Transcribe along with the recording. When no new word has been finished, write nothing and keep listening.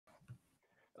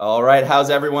All right,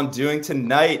 how's everyone doing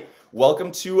tonight?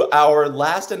 Welcome to our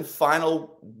last and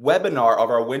final webinar of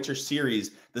our winter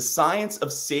series, The Science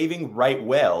of Saving Right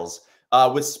Whales,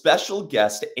 with special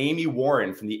guest Amy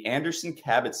Warren from the Anderson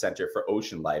Cabot Center for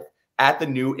Ocean Life at the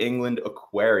New England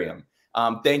Aquarium.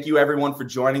 Thank you everyone for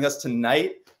joining us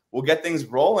tonight. We'll get things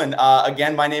rolling.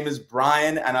 Again, my name is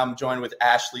Brian, and I'm joined with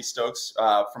Ashley Stokes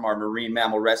from our Marine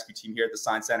Mammal Rescue team here at the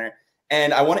Science Center.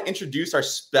 And I want to introduce our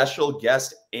special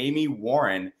guest, Amy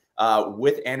Warren,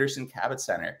 with Anderson Cabot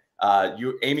Center.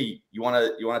 Amy, you want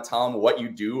to tell them what you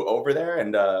do over there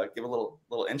and give a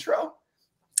little intro?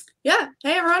 Yeah.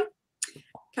 Hey, everyone.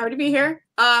 Happy to be here.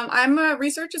 I'm a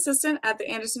research assistant at the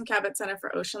Anderson Cabot Center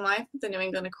for Ocean Life at the New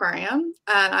England Aquarium,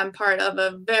 and I'm part of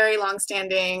a very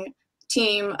long-standing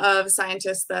team of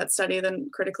scientists that study the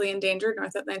critically endangered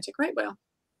North Atlantic right whale.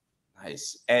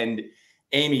 Nice. And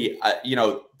Amy,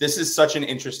 this is such an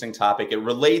interesting topic. It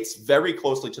relates very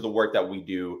closely to the work that we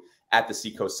do at the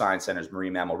Seacoast Science Center's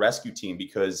Marine Mammal Rescue team,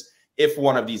 because if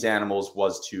one of these animals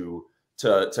was to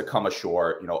come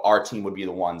ashore, our team would be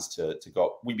the ones to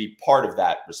go. We'd be part of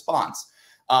that response.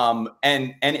 And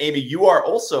Amy, you are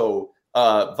also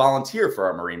a volunteer for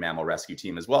our Marine Mammal Rescue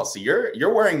team as well. So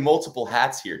you're wearing multiple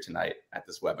hats here tonight at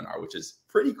this webinar, which is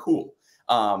pretty cool.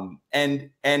 And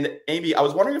Amy, I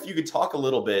was wondering if you could talk a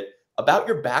little bit about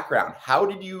your background. How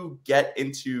did you get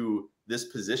into this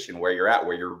position where you're at,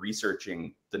 where you're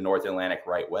researching the North Atlantic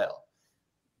right whale?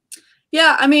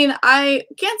 Yeah, I mean, I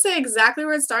can't say exactly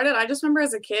where it started. I just remember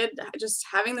as a kid just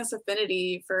having this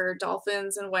affinity for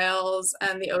dolphins and whales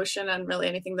and the ocean and really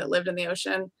anything that lived in the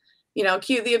ocean.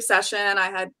 Cue the obsession. I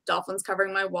had dolphins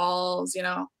covering my walls.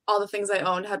 All the things I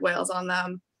owned had whales on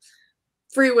them.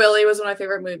 Free Willy was one of my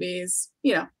favorite movies.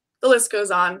 The list goes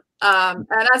on. And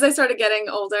as I started getting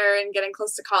older and getting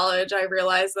close to college, I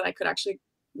realized that I could actually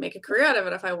make a career out of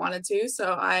it if I wanted to.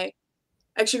 So I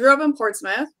actually grew up in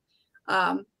Portsmouth,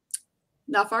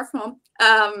 not far from home.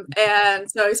 And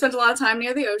so I spent a lot of time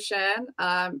near the ocean.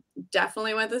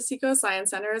 Definitely went to the Seacoast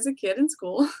Science Center as a kid in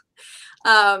school.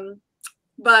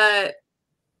 But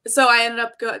so I ended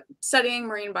up studying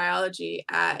marine biology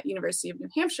at University of New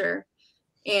Hampshire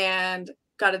and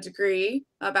got a degree,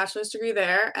 a bachelor's degree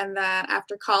there. And then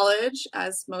after college,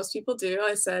 as most people do,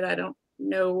 I said, I don't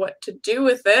know what to do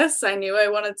with this. I knew I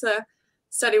wanted to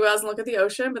study whales and look at the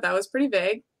ocean, but that was pretty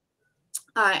vague.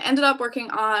 I ended up working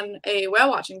on a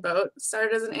whale watching boat,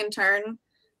 started as an intern,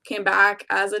 came back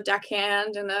as a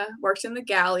deckhand and worked in the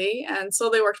galley, and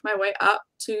slowly worked my way up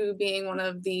to being one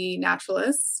of the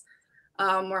naturalists,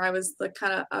 where I was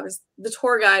the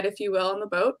tour guide, if you will, on the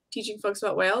boat, teaching folks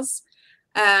about whales.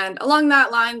 And along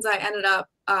that lines, I ended up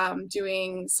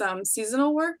doing some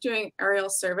seasonal work, doing aerial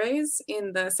surveys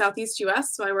in the Southeast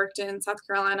US. So I worked in South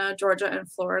Carolina, Georgia, and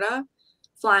Florida,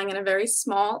 flying in a very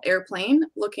small airplane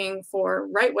looking for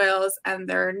right whales and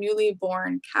their newly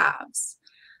born calves.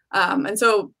 And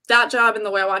so that job and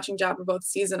the whale watching job were both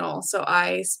seasonal. So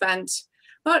I spent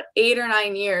about 8 or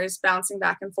 9 years bouncing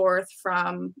back and forth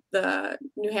from the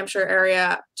New Hampshire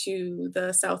area to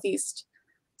the Southeast.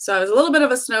 So I was a little bit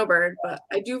of a snowbird, but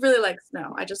I do really like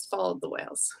snow. I just followed the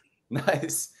whales.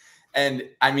 Nice. And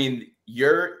I mean,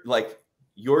 your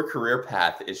career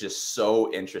path is just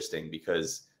so interesting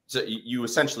because you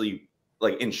essentially,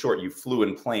 in short, you flew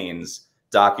in planes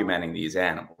documenting these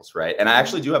animals, right? And I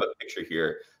actually do have a picture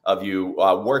here of you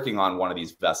working on one of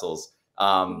these vessels.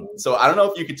 So I don't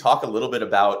know if you could talk a little bit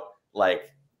about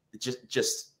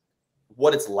just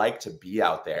what it's like to be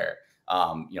out there,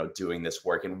 doing this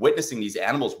work and witnessing these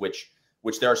animals, which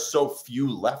there are so few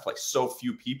left. So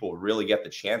few people really get the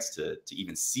chance to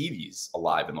even see these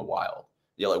alive in the wild.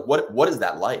 What is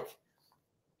that like?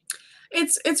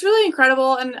 It's really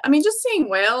incredible. And I mean, just seeing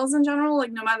whales in general,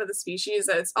 no matter the species,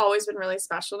 it's always been really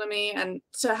special to me. And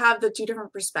to have the two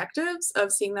different perspectives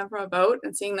of seeing them from a boat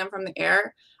and seeing them from the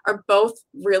air are both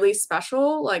really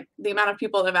special. The amount of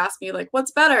people that have asked me,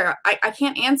 what's better? I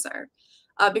can't answer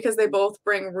because they both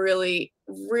bring really,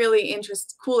 really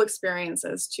cool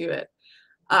experiences to it.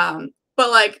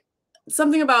 But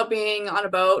something about being on a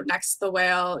boat next to the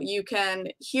whale, you can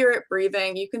hear it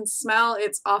breathing, you can smell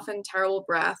its often terrible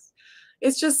breath.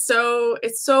 It's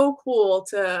so cool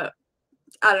to,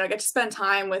 get to spend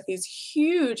time with these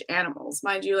huge animals.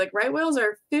 Mind you, right whales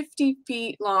are 50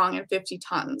 feet long and 50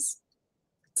 tons,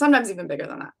 sometimes even bigger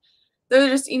than that. They're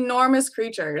just enormous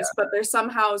creatures, but they're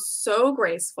somehow so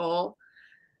graceful.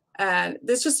 And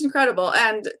it's just incredible.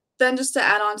 And then just to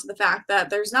add on to the fact that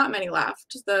there's not many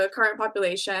left, the current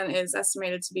population is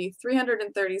estimated to be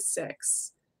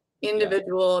 336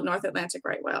 individual North Atlantic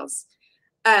right whales.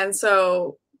 And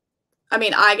so I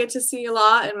mean, I get to see a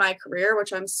lot in my career,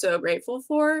 which I'm so grateful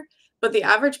for, but the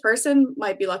average person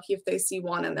might be lucky if they see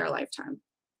one in their lifetime.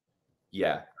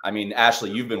 Yeah. I mean,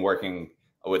 Ashley, you've been working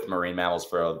with marine mammals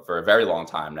for a very long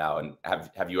time now. And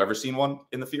have you ever seen one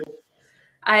in the field?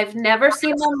 I've never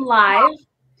seen them live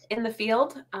in the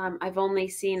field. I've only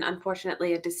seen,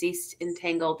 unfortunately, a deceased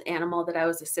entangled animal that I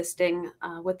was assisting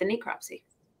with the necropsy.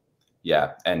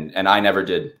 Yeah, and I never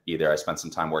did either. I spent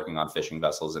some time working on fishing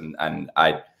vessels, and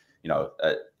I,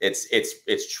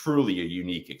 it's truly a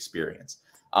unique experience.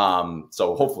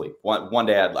 So hopefully one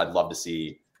day I'd love to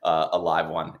see a live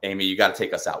one. Amy, you got to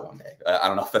take us out one day. I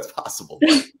don't know if that's possible,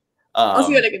 but I'll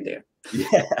see what I can do.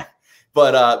 Yeah,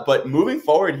 but moving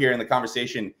forward here in the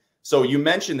conversation, so you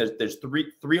mentioned there's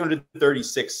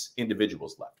 336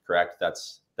 individuals left, correct?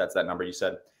 That's that number you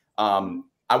said.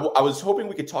 I was hoping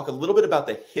we could talk a little bit about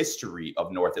the history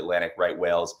of North Atlantic right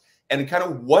whales and kind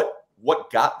of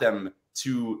what got them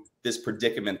to this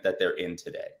predicament that they're in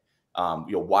today.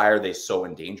 Why are they so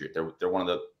endangered? They're one of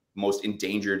the most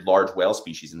endangered large whale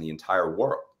species in the entire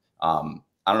world. I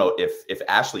don't know if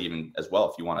Ashley, even as well,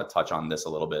 if you want to touch on this a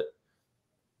little bit.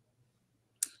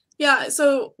 Yeah,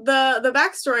 so the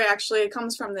backstory actually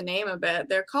comes from the name a bit.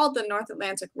 They're called the North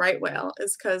Atlantic right whale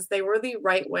is because they were the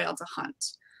right whale to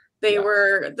hunt. They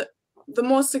were the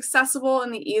most accessible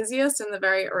and the easiest in the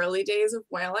very early days of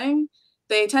whaling.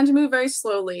 They tend to move very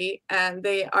slowly and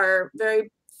they are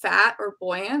very fat or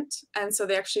buoyant. And so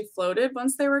they actually floated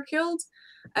once they were killed.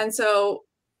 And so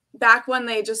back when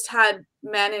they just had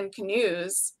men in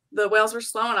canoes, the whales were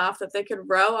slow enough that they could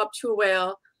row up to a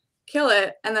whale, kill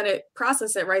it, and then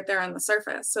process it right there on the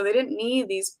surface. So they didn't need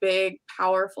these big,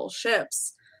 powerful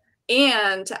ships.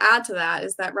 And to add to that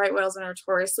is that right whales are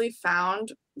notoriously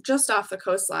found just off the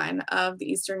coastline of the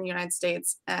eastern United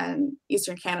States and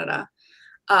eastern Canada.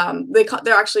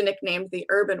 They're actually nicknamed the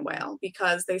urban whale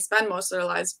because they spend most of their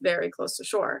lives very close to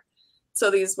shore.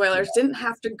 So these whalers didn't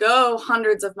have to go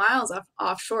hundreds of miles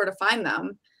offshore to find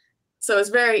them. So it's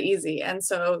very easy. And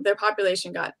so their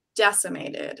population got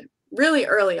decimated really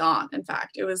early on. In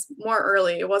fact, it was more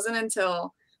early. It wasn't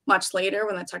until much later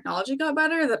when the technology got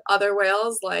better that other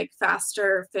whales like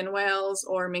faster fin whales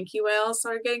or minke whales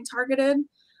started getting targeted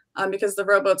because the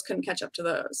rowboats couldn't catch up to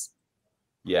those.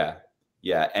 Yeah.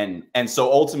 And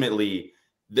so ultimately,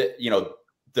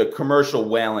 the commercial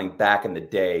whaling back in the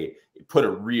day put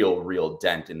a real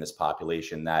dent in this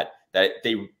population that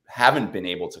they haven't been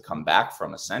able to come back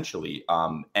from, essentially.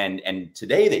 And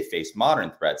today they face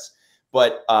modern threats.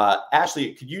 But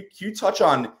Ashley, could you touch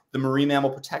on the Marine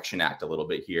Mammal Protection Act a little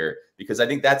bit here? Because I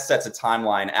think that sets a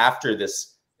timeline after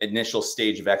this initial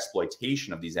stage of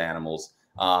exploitation of these animals.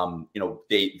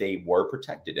 They were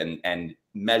protected and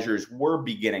measures were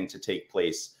beginning to take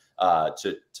place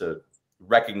to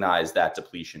recognize that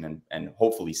depletion and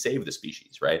hopefully save the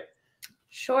species, right?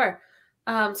 Sure.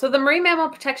 So the Marine Mammal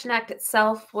Protection Act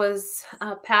itself was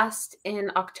passed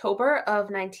in October of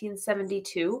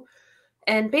 1972.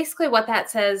 And basically what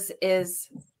that says is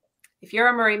if you're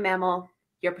a marine mammal,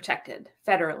 you're protected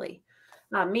federally,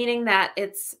 meaning that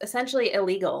it's essentially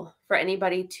illegal for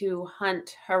anybody to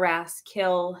hunt, harass,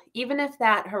 kill, even if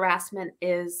that harassment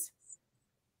is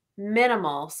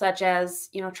minimal, such as,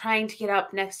 trying to get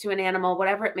up next to an animal,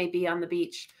 whatever it may be on the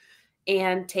beach,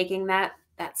 and taking that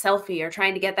selfie or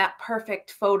trying to get that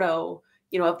perfect photo,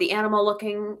 of the animal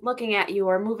looking at you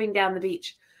or moving down the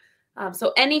beach.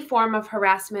 So any form of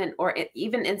harassment or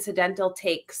even incidental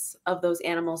takes of those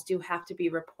animals do have to be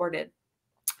reported.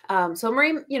 So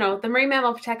the Marine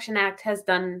Mammal Protection Act has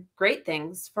done great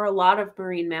things for a lot of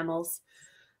marine mammals.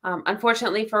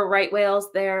 Unfortunately for right whales,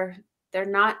 they're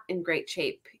not in great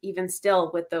shape, even still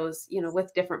with those,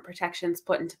 with different protections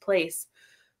put into place.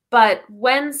 But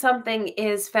when something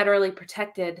is federally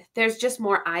protected, there's just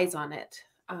more eyes on it.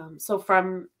 So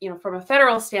from a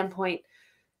federal standpoint,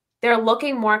 they're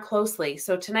looking more closely.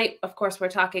 So tonight, of course, we're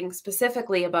talking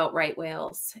specifically about right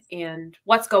whales and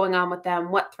what's going on with them,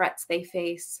 what threats they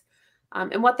face,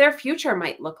 and what their future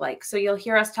might look like. So you'll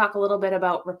hear us talk a little bit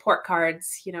about report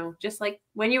cards, just like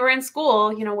when you were in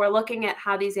school, we're looking at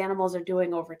how these animals are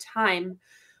doing over time,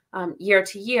 year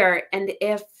to year. And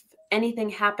if anything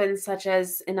happens, such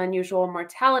as an unusual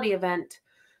mortality event,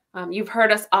 you've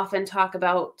heard us often talk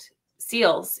about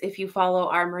seals if you follow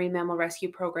our marine mammal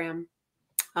rescue program.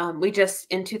 We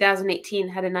just, in 2018,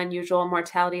 had an unusual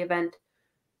mortality event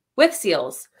with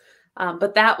seals,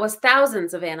 but that was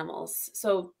thousands of animals.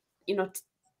 So,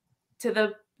 to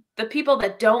the people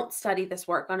that don't study this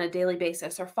work on a daily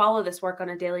basis or follow this work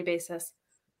on a daily basis,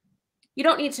 you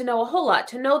don't need to know a whole lot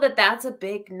to know that that's a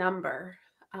big number.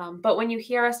 But when you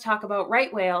hear us talk about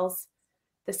right whales,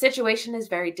 the situation is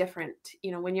very different.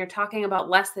 You know, when you're talking about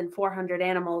less than 400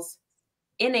 animals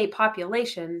in a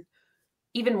population,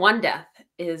 even one death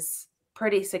is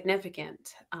pretty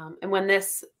significant. And when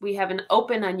we have an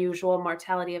open unusual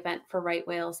mortality event for right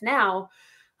whales now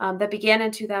that began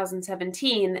in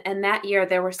 2017, and that year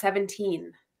there were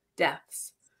 17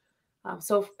 deaths.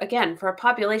 So again, for a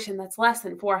population that's less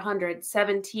than 400,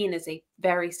 17 is a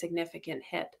very significant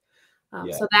hit.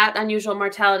 So that unusual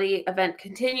mortality event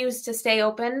continues to stay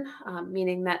open,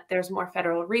 meaning that there's more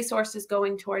federal resources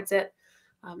going towards it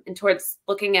and towards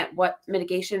looking at what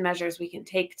mitigation measures we can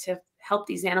take to help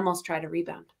these animals try to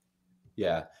rebound.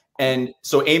 Yeah. And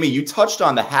so, Amy, you touched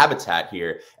on the habitat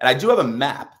here, and I do have a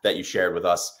map that you shared with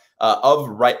us of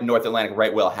North Atlantic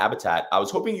right whale habitat. I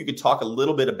was hoping you could talk a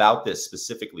little bit about this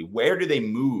specifically. Where do they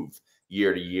move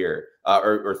year to year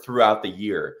or throughout the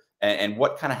year? And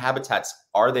what kind of habitats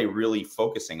are they really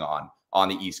focusing on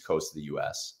the East Coast of the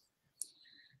U.S.?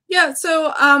 Yeah,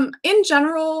 so in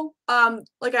general,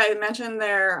 like I mentioned,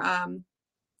 they're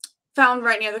found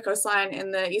right near the coastline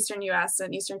in the eastern U.S.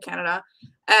 and eastern Canada.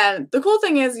 And the cool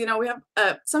thing is, you know, we have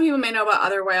some people may know about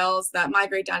other whales that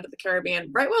migrate down to the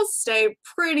Caribbean. Right whales stay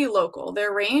pretty local.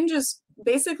 Their range is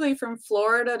basically from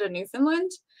Florida to Newfoundland,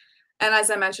 and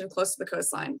as I mentioned, close to the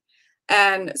coastline.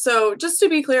 And so just to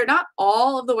be clear, not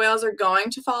all of the whales are going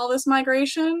to follow this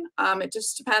migration. It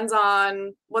just depends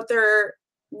on what they're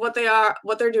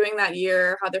doing that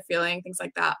year, how they're feeling, things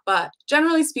like that. But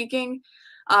generally speaking,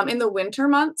 in the winter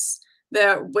months,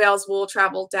 the whales will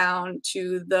travel down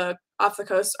to off the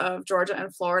coast of Georgia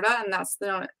and Florida, and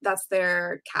that's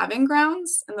their calving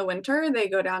grounds. In the winter, they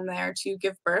go down there to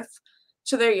give birth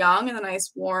to their young in the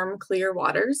nice, warm, clear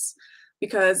waters.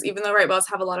 Because even though right whales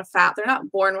have a lot of fat, they're not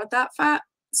born with that fat.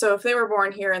 So if they were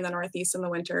born here in the Northeast in the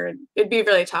winter, it'd be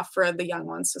really tough for the young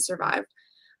ones to survive.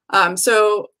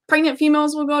 So pregnant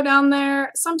females will go down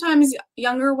there. Sometimes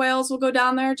younger whales will go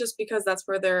down there just because that's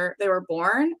where they were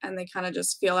born, and they kind of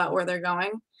just feel out where they're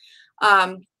going.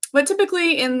 But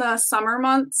typically in the summer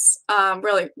months,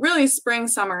 really spring,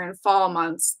 summer, and fall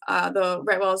months, the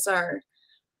right whales are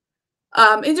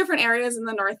in different areas in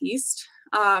the Northeast.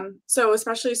 So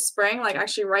especially spring, like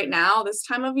actually right now, this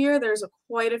time of year, there's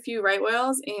quite a few right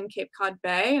whales in Cape Cod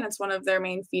Bay, and it's one of their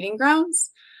main feeding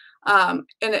grounds. And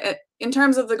in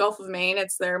terms of the Gulf of Maine,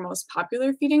 it's their most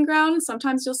popular feeding ground.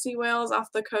 Sometimes you'll see whales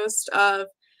off the coast of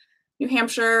New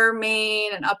Hampshire,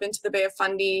 Maine, and up into the Bay of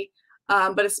Fundy.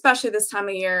 But especially this time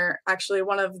of year, actually,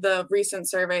 one of the recent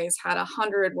surveys had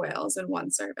 100 whales in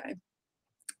one survey,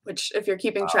 which, if you're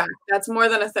keeping track, that's more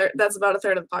than a third. That's about a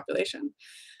third of the population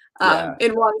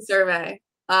in one survey.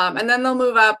 And then they'll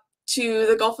move up to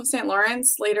the Gulf of St.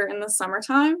 Lawrence later in the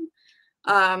summertime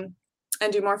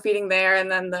and do more feeding there.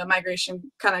 And then the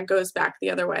migration kind of goes back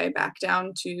the other way, back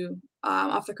down to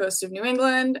off the coast of New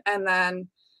England. And then,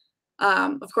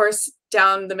 of course,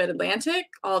 down the mid-Atlantic,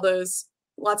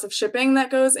 lots of shipping that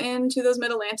goes into those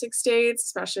mid-Atlantic states,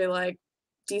 especially like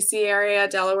DC area,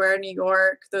 Delaware, New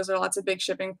York. Those are lots of big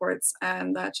shipping ports,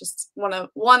 and that's just one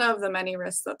of the many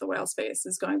risks that the whales face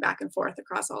is going back and forth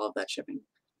across all of that shipping.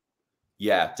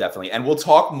 Yeah, definitely. And we'll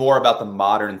talk more about the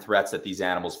modern threats that these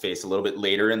animals face a little bit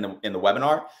later in the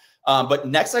webinar. But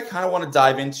next, I kind of want to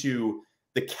dive into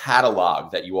the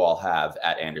catalog that you all have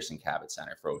at Anderson Cabot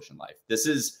Center for Ocean Life. This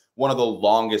is one of the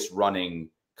longest running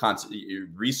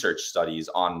research studies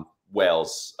on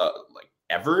whales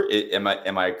ever. Am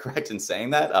I correct in saying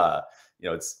that?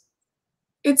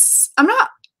 It's I'm not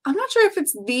sure if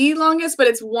it's the longest, but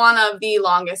it's one of the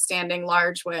longest standing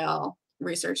large whale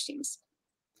research teams.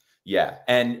 Yeah,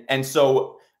 and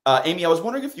so Amy, I was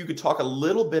wondering if you could talk a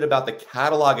little bit about the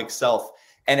catalog itself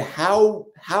and how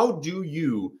do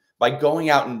you, by going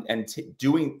out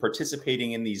and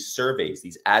participating in these surveys,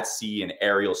 these at sea and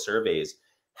aerial surveys,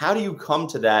 how do you come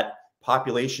to that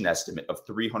population estimate of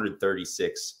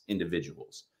 336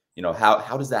 individuals? You know,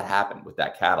 how does that happen with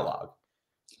that catalog?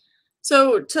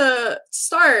 So to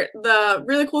start, the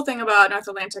really cool thing about North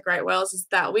Atlantic right whales is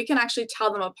that we can actually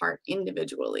tell them apart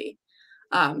individually.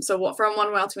 So from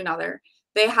one whale to another,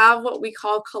 they have what we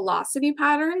call callosity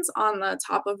patterns on the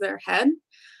top of their head.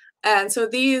 And so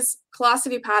these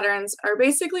callosity patterns are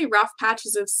basically rough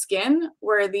patches of skin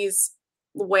where these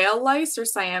whale lice or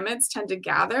cyamids tend to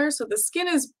gather. So the skin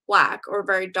is black or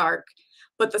very dark,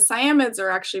 but the cyamids are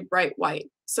actually bright white.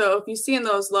 So if you see in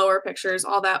those lower pictures,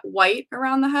 all that white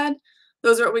around the head,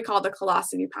 those are what we call the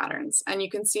callosity patterns. And you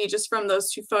can see just from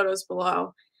those two photos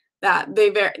below that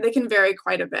they can vary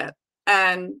quite a bit.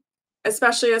 And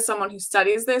especially as someone who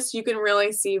studies this, you can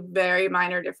really see very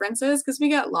minor differences because we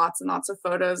get lots and lots of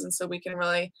photos. And so we can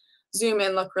really zoom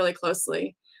in, look really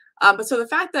closely. But so the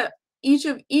fact that each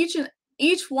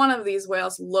each one of these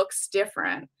whales looks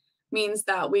different, means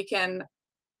that we can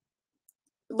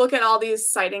look at all these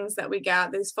sightings that we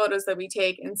get, these photos that we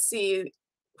take, and see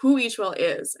who each whale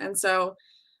is. And so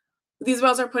these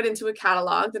whales are put into a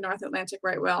catalog, the North Atlantic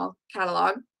right whale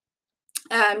catalog.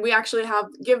 And we actually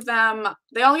give them,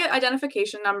 they all get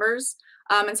identification numbers.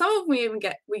 And some of them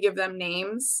we give them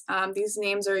names. These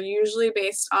names are usually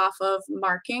based off of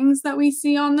markings that we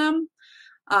see on them.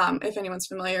 If anyone's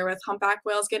familiar with humpback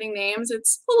whales getting names,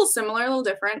 it's a little similar, a little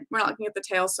different. We're not looking at the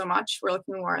tails so much. We're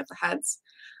looking more at the heads.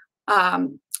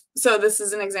 So this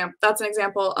is an example. That's an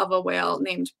example of a whale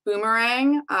named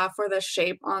Boomerang for the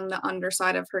shape on the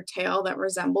underside of her tail that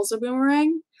resembles a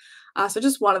boomerang. So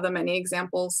just one of the many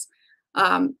examples.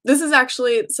 This is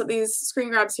actually, so these screen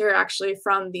grabs here are actually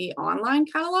from the online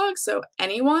catalog. So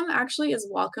anyone actually is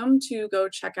welcome to go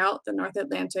check out the North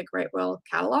Atlantic right whale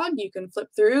catalog. You can flip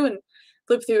through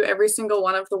every single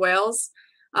one of the whales.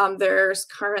 There's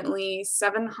currently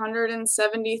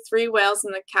 773 whales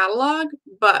in the catalog,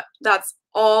 but that's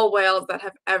all whales that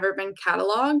have ever been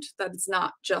cataloged. That is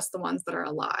not just the ones that are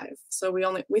alive. So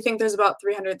we think there's about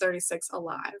 336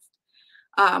 alive.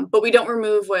 But we don't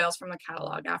remove whales from the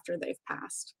catalog after they've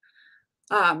passed.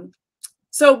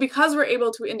 So because we're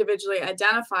able to individually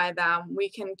identify them, we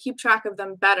can keep track of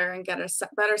them better and get a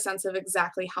better sense of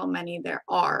exactly how many there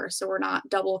are. So we're not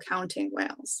double counting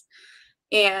whales.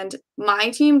 And my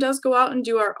team does go out and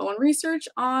do our own research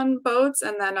on boats.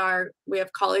 And then we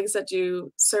have colleagues that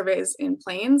do surveys in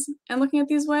planes and looking at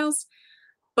these whales.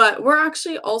 But we're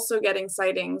actually also getting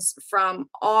sightings from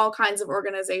all kinds of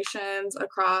organizations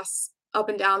across up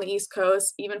and down the East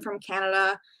Coast, even from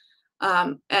Canada,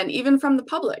 and even from the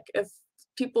public. If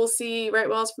people see right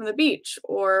whales from the beach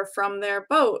or from their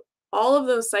boat, all of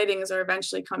those sightings are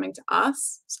eventually coming to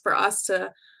us for us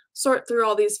to sort through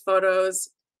all these photos,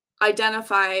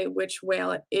 identify which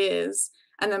whale it is,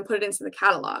 and then put it into the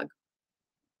catalog.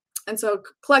 And so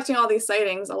collecting all these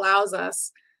sightings allows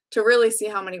us to really see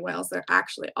how many whales there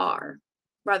actually are,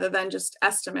 rather than just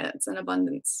estimates and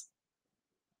abundance.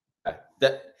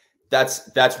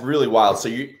 That's really wild. So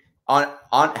you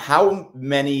on how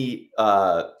many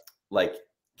like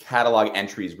catalog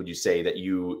entries would you say that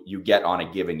you get on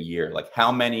a given year? Like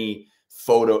how many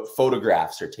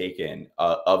photographs are taken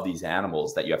of these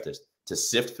animals that you have to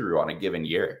sift through on a given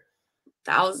year?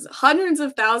 Hundreds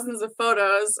of thousands of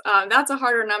photos. That's a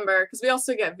harder number because we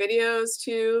also get videos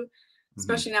too,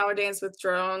 especially nowadays with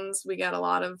drones. We get a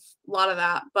lot of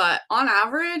that. But on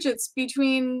average, it's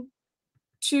between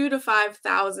 2,000 to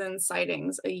 5,000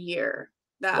 sightings a year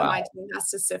that my team has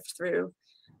to sift through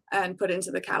and put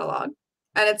into the catalog.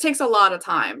 And it takes a lot of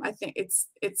time. I think it's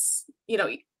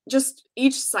just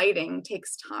each sighting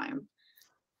takes time.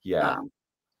 Yeah.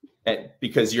 And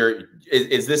because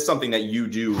is this something that you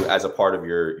do as a part of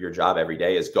your job every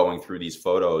day, is going through these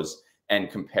photos and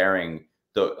comparing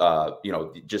the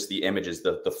just the images,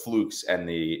 the flukes and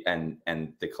the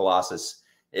colossus,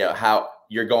 how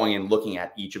you're going and looking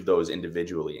at each of those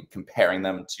individually and comparing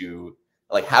them to,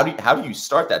 like, how do you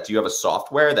start that? Do you have a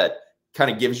software that kind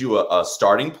of gives you a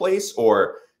starting place,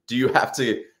 or do you have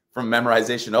to, from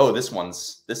memorization, oh, this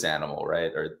one's this animal,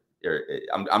 right? Or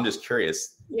I'm just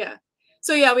curious. Yeah.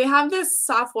 So yeah, we have this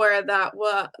software that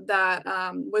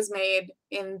was made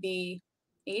in the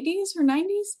 80s or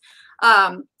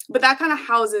 90s, but that kind of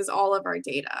houses all of our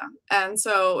data, and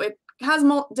so it has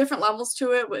different levels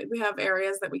to it. We have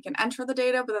areas that we can enter the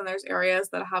data, but then there's areas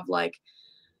that have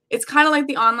it's kind of like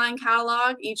the online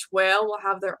catalog. Each whale will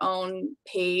have their own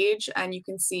page, and you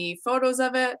can see photos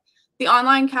of it. The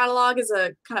online catalog is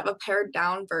a kind of a pared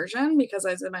down version because,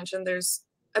 as I mentioned,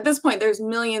 at this point, there's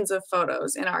millions of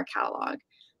photos in our catalog.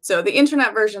 So the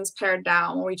internet version's pared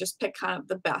down where we just pick kind of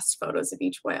the best photos of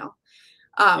each whale.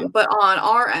 But on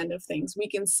our end of things, we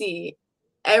can see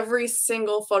every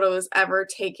single photo is ever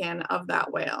taken of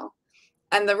that whale.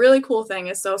 And the really cool thing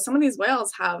is, so some of these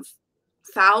whales have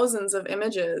thousands of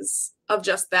images of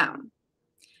just them.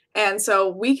 And so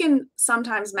we can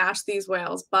sometimes match these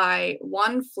whales by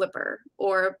one flipper,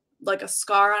 or like a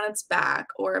scar on its back,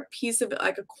 or a piece of it,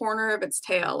 like a corner of its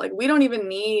tail. Like, we don't even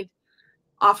need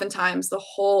oftentimes the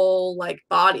whole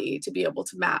body to be able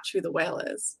to match who the whale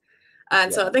is.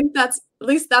 And so I think that's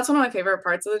one of my favorite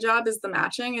parts of the job, is the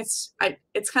matching. It's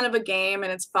kind of a game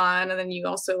and it's fun. And then you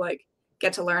also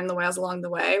get to learn the whales along the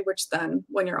way, which then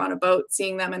when you're on a boat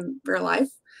seeing them in real life,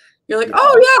 you're like,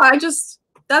 oh yeah,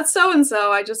 that's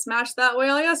so-and-so. I just matched that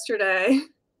whale yesterday.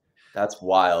 That's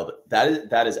wild.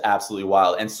 That is absolutely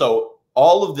wild. And so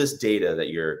all of this data that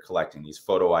you're collecting, these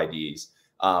photo IDs,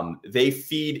 they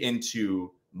feed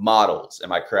into models.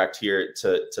 Am I correct here,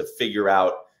 to figure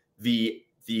out the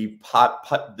the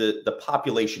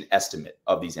population estimate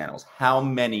of these animals. How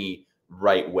many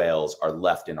right whales are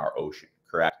left in our ocean?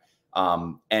 Correct.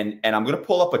 And I'm going to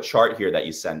pull up a chart here that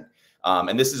you sent,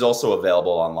 and this is also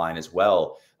available online as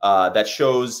well. That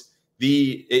shows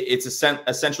it's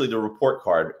essentially the report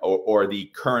card or the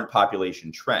current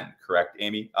population trend. Correct,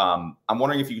 Amy? I'm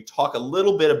wondering if you could talk a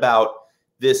little bit about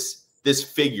this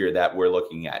figure that we're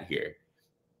looking at here.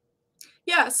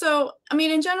 Yeah, so I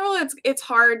mean, in general, it's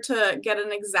hard to get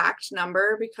an exact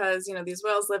number because, you know, these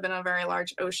whales live in a very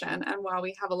large ocean, and while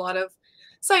we have a lot of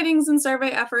sightings and survey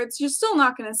efforts, you're still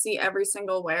not going to see every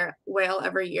single whale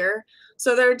every year.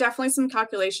 So there are definitely some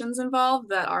calculations involved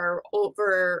that are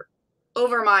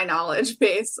over my knowledge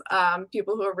base,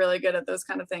 people who are really good at those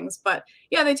kind of things. But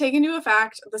yeah, they take into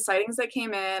effect the sightings that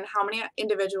came in, how many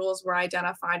individuals were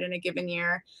identified in a given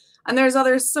year. And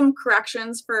there's some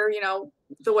corrections for, you know,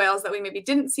 the whales that we maybe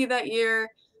didn't see that year,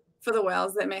 for the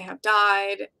whales that may have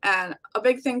died. And a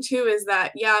big thing too is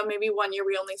that, yeah, maybe one year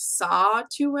we only saw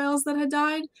 2 whales that had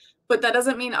died, but that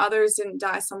doesn't mean others didn't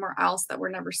die somewhere else that were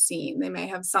never seen. They may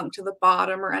have sunk to the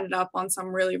bottom or ended up on some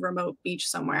really remote beach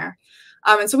somewhere.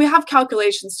 And so we have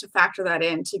calculations to factor that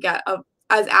in to get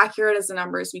as accurate as the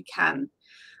number as we can.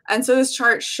 And so this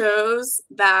chart shows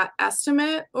that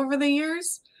estimate over the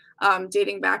years,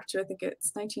 dating back to, I think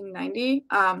it's 1990.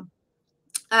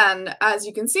 And as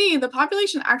you can see, the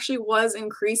population actually was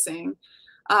increasing.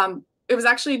 It was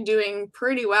actually doing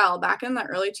pretty well. Back in the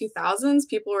early 2000s,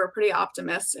 people were pretty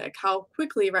optimistic how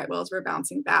quickly right whales were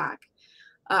bouncing back.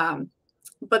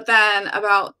 But then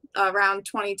about around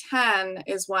 2010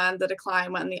 is when the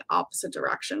decline went in the opposite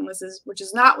direction, which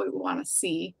is not what we want to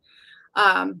see.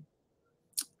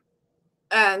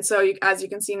 And so as you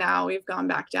can see now, we've gone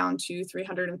back down to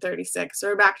 336. So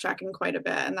we're backtracking quite a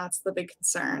bit. And that's the big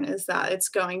concern, is that it's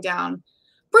going down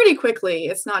pretty quickly.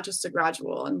 It's not just a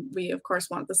gradual. And we, of course,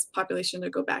 want this population to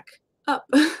go back up.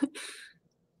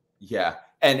 Yeah.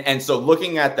 And so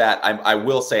looking at that, I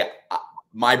will say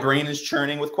my brain is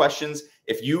churning with questions.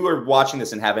 If you are watching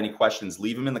this and have any questions,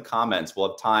 leave them in the comments. We'll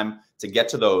have time to get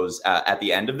to those at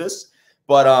the end of this.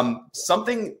 But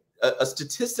a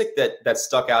statistic that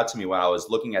stuck out to me when I was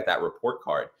looking at that report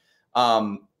card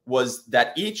was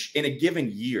that in a given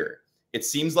year, it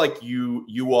seems like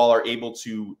you all are able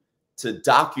to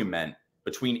document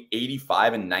between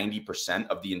 85 and 90%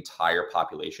 of the entire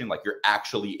population. Like, you're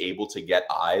actually able to get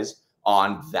eyes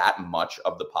on that much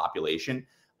of the population.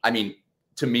 I mean,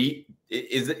 to me,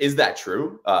 is that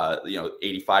true?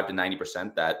 85 to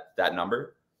 90%, that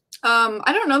number? I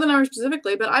don't know the number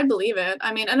specifically, but I believe it.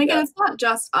 I mean, and again, It's not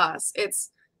just us.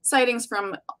 It's sightings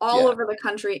from all over the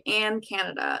country and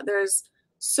Canada. There's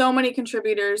so many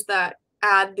contributors that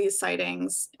add these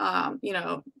sightings.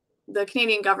 The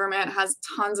Canadian government has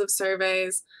tons of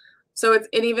surveys. So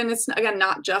it's again,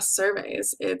 not just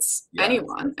surveys, it's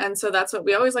anyone. And so that's what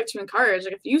we always like to encourage.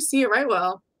 Like, if you see a right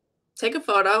whale, take a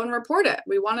photo and report it.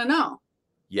 We want to know.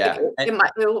 Yeah.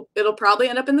 It'll probably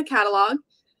end up in the catalog.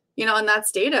 And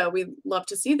that's data. We'd love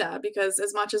to see that, because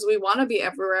as much as we want to be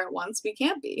everywhere at once, we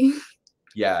can't be.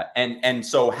 Yeah. And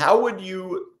so how would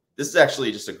you, this is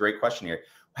actually just a great question here.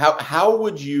 How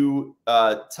would you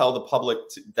tell the public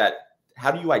how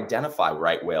do you identify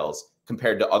right whales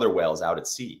compared to other whales out at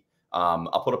sea?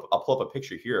 I'll pull up a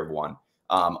picture here of one.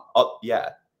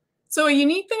 So a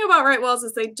unique thing about right whales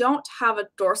is they don't have a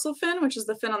dorsal fin, which is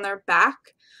the fin on their back.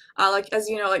 Like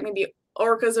maybe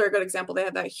orcas are a good example. They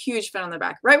have that huge fin on their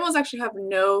back. Right whales actually have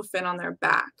no fin on their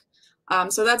back.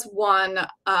 So that's one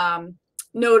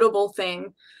notable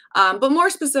thing. But more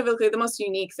specifically, the most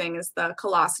unique thing is the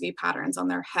callosity patterns on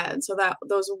their head. So that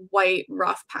those white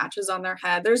rough patches on their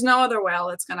head. There's no other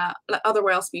other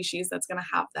whale species that's gonna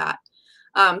have that.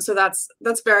 So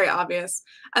that's very obvious.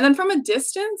 And then from a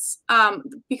distance,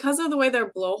 because of the way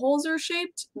their blowholes are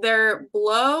shaped, their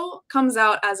blow comes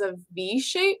out as a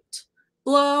V-shaped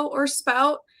blow or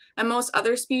spout. And most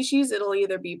other species, it'll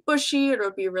either be bushy or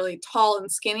it'll be really tall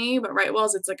and skinny. But right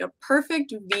whales, it's like a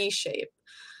perfect V shape.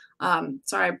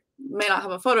 Sorry, I may not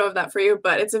have a photo of that for you,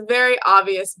 but it's a very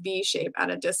obvious V shape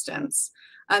at a distance.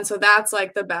 And so that's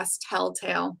like the best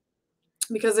telltale,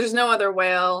 because there's no other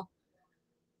whale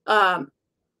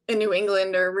in New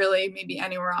England, or really maybe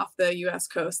anywhere off the US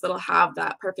coast, that'll have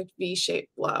that perfect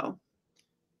V-shaped blow.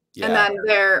 Yeah. And then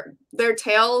their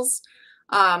tails,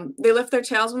 they lift their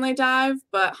tails when they dive,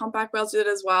 but humpback whales do it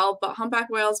as well. But humpback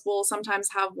whales will sometimes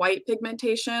have white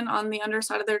pigmentation on the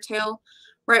underside of their tail.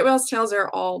 Right whales' tails are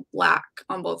all black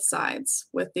on both sides,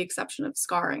 with the exception of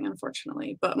scarring,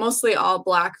 unfortunately, but mostly all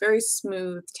black, very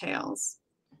smooth tails.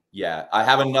 Yeah, I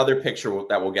have another picture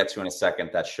that we'll get to in a second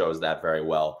that shows that very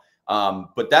well.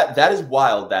 But that is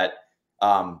wild that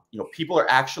people are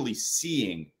actually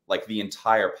seeing like the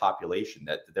entire population,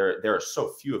 that there are so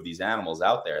few of these animals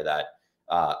out there that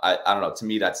I don't know, to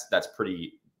me, that's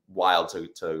pretty wild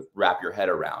to wrap your head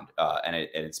around. And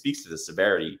it speaks to the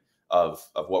severity of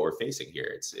what we're facing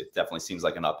here. It definitely seems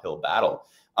like an uphill battle.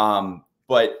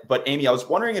 But Amy, I was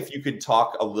wondering if you could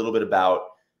talk a little bit about,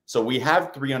 so we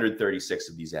have 336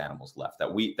 of these animals left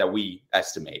that we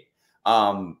estimate.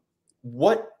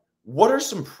 What are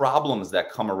some problems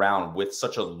that come around with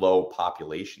such a low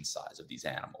population size of these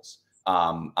animals?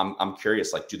 I'm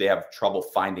curious, like, do they have trouble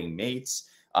finding mates?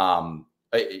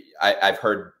 I've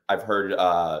heard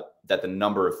that the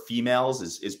number of females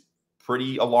is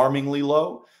pretty alarmingly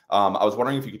low. I was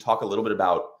wondering if you could talk a little bit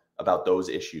about those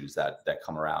issues that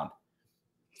come around.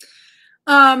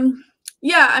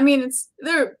 Yeah, I mean,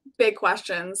 they're big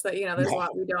questions that, there's a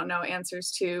lot we don't know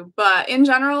answers to. But in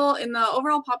general, in the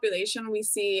overall population, we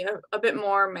see a bit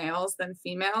more males than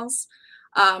females.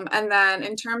 And then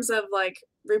in terms of like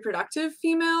reproductive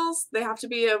females, they have to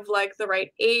be of like the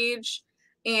right age.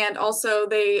 And also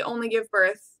they only give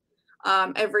birth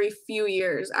every few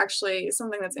years. Actually,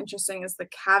 something that's interesting is the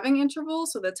calving interval.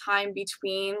 So the time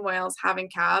between whales having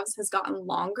calves has gotten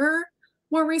longer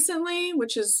more recently,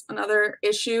 which is another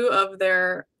issue of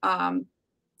their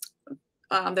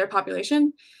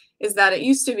population, is that it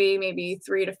used to be maybe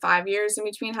 3 to 5 years in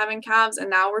between having calves, and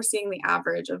now we're seeing the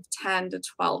average of 10 to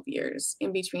 12 years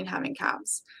in between having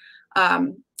calves.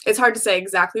 It's hard to say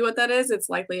exactly what that is. It's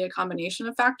likely a combination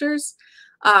of factors.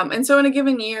 And so in a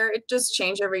given year, it does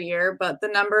change every year, but the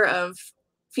number of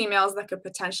females that could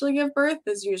potentially give birth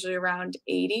is usually around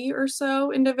 80 or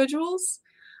so individuals.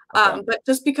 Okay. But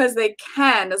just because they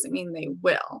can doesn't mean they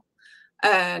will.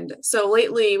 And so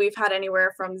lately we've had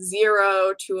anywhere from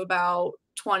 0 to about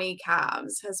 20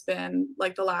 calves has been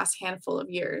like the last handful of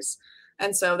years.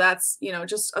 And so that's,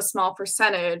 just a small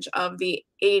percentage of the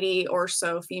 80 or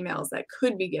so females that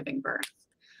could be giving birth.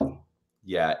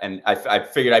 Yeah. And I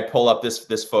figured I'd pull up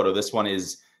this photo. This one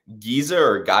is Giza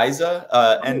or Giza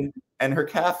and her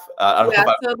calf. I don't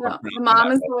know so the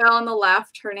mom is the whale on the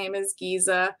left. Her name is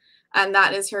Giza. And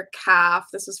that is her calf.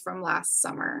 This was from last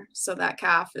summer. So that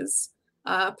calf is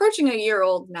approaching a year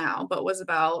old now, but was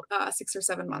about 6 or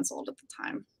 7 months old at the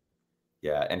time.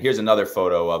 Yeah, and here's another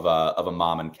photo of a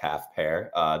mom and calf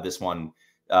pair. This one,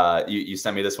 you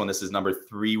sent me this one. This is number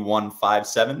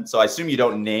 3157. So I assume you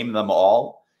don't name them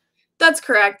all. That's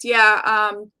correct.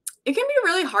 Yeah. It can be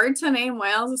really hard to name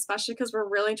whales, especially because we're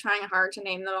really trying hard to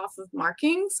name them off of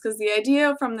markings, because the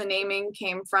idea from the naming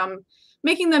came from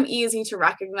making them easy to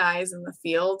recognize in the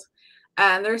field.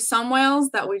 And there's some whales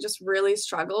that we just really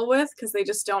struggle with because they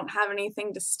just don't have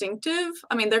anything distinctive.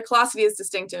 I mean, their callosity is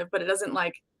distinctive, but it doesn't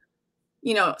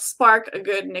spark a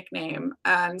good nickname.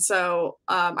 And so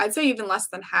I'd say even less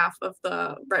than half of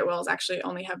the right whales actually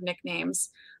only have nicknames.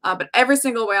 But every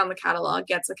single whale in the catalog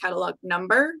gets a catalog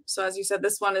number. So as you said,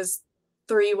 this one is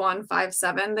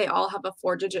 3157. They all have a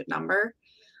 4-digit number.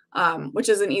 Which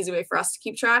is an easy way for us to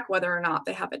keep track whether or not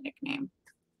they have a nickname.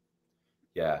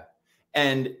 Yeah.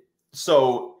 And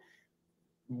so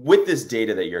with this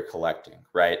data that you're collecting,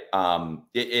 right,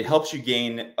 it helps you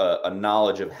gain a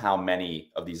knowledge of how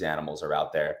many of these animals are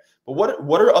out there. But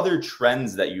what are other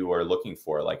trends that you are looking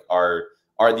for? Like, are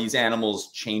these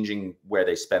animals changing where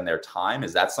they spend their time?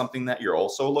 Is that something that you're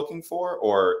also looking for,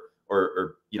 or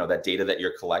that data that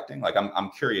you're collecting? Like, I'm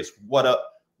curious, what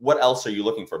else are you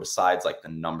looking for besides like the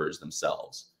numbers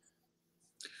themselves?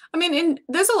 I mean,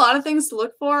 there's a lot of things to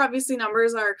look for. Obviously,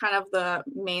 numbers are kind of the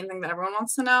main thing that everyone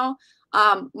wants to know.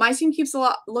 My team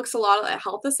looks a lot at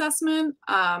health assessment,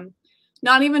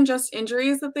 not even just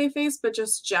injuries that they face, but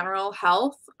just general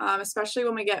health. Especially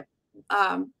when we get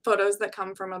photos that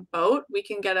come from a boat, we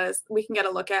can get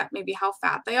a look at maybe how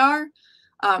fat they are.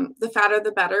 The fatter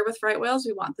the better with right whales.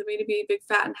 We want them to be big,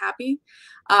 fat, and happy.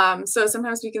 So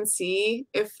sometimes we can see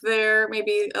if they're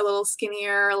maybe a little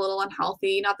skinnier, a little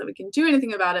unhealthy. Not that we can do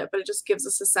anything about it, but it just gives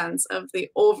us a sense of the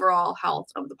overall health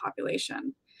of the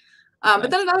population. But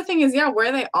then another thing is,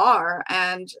 where they are.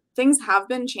 And things have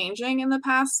been changing in the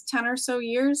past 10 or so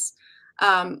years.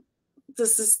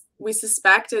 We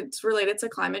suspect it's related to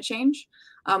climate change.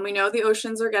 We know the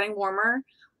oceans are getting warmer.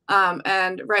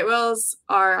 And right whales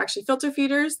are actually filter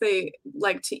feeders. They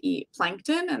like to eat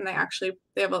plankton, and they have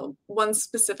one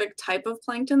specific type of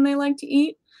plankton they like to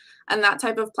eat. And that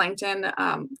type of plankton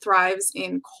thrives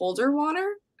in colder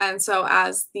water. And so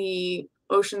as the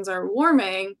oceans are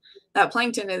warming, that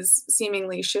plankton is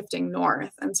seemingly shifting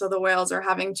north. And so the whales are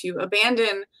having to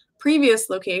abandon previous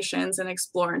locations and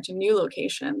explore into new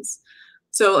locations.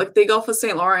 So like the Gulf of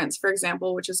St. Lawrence, for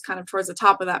example, which is kind of towards the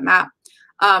top of that map,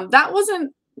 that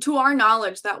wasn't to our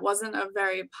knowledge, that wasn't a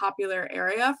very popular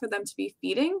area for them to be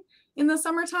feeding in the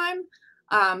summertime.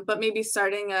 But maybe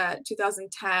starting at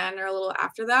 2010 or a little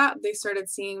after that, they started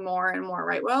seeing more and more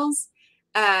right whales.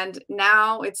 And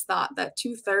now it's thought that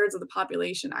 2/3 of the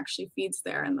population actually feeds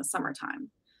there in the summertime.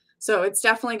 So it's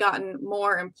definitely gotten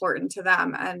more important to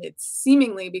them. And it's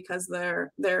seemingly because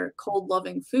their cold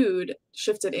loving food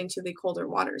shifted into the colder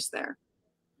waters there.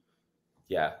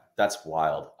 Yeah, that's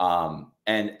wild.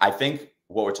 And I think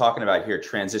what we're talking about here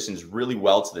transitions really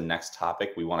well to the next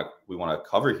topic we want to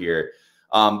cover here,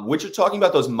 which are talking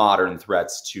about those modern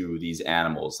threats to these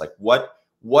animals. Like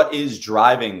what is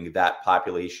driving that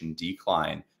population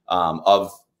decline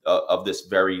of this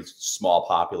very small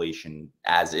population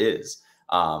as is?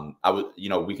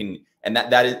 We can, and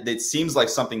it seems like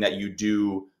something that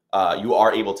you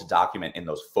are able to document in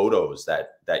those photos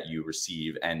that you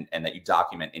receive and that you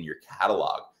document in your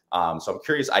catalog. So I'm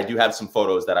curious, I do have some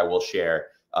photos that I will share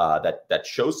that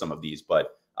show some of these,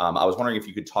 but I was wondering if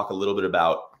you could talk a little bit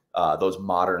about those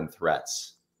modern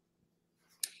threats.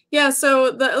 Yeah, so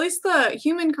at least the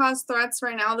human caused threats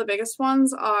right now, the biggest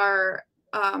ones are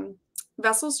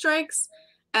vessel strikes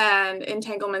and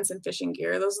entanglements in fishing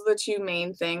gear. Those are the two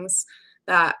main things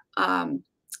that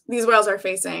these whales are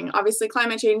facing. Obviously,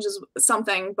 climate change is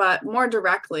something, but more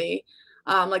directly,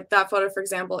 like that photo, for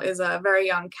example, is a very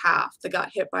young calf that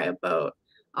got hit by a boat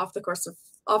off the coast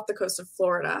of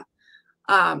Florida.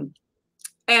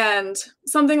 And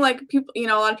something like people, a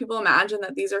lot of people imagine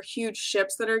that these are huge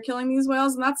ships that are killing these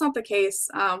whales, and that's not the case.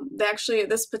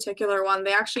 This particular one,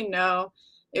 they actually know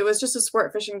it was just a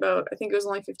sport fishing boat. I think it was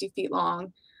only 50 feet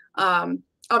long.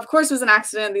 Of course, it was an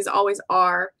accident. These always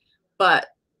are, but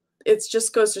it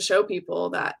just goes to show people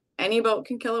that any boat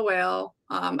can kill a whale.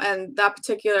 And that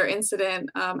particular incident,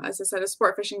 as I said, a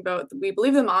sport fishing boat, we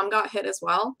believe the mom got hit as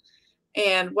well.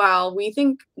 And while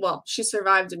she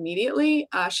survived immediately,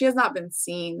 she has not been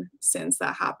seen since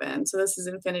that happened. So this is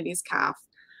Infinity's calf.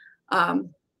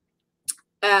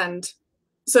 And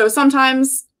so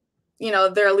sometimes,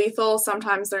 they're lethal.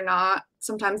 Sometimes they're not.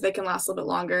 Sometimes they can last a little bit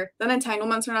longer. Then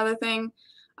entanglements are another thing.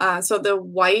 So the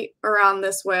white around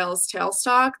this whale's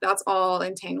tailstock, that's all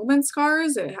entanglement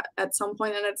scars. It at some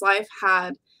point in its life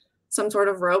had some sort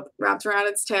of rope wrapped around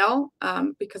its tail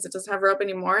because it doesn't have rope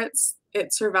anymore.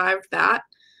 It survived that.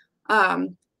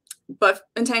 But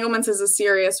entanglements is a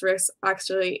serious risk.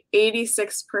 Actually,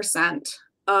 86%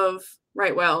 of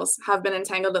right whales have been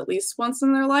entangled at least once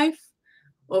in their life.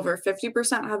 Over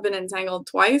 50% have been entangled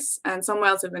twice, and some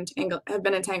whales have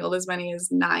been entangled as many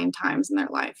as 9 times in their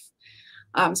life.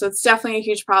 So it's definitely a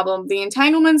huge problem. The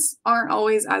entanglements aren't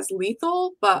always as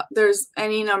lethal, but there's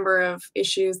any number of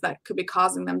issues that could be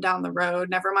causing them down the road,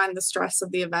 never mind the stress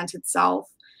of the event itself.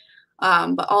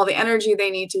 But all the energy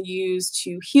they need to use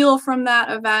to heal from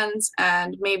that event,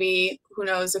 and maybe, who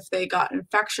knows if they got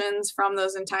infections from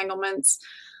those entanglements.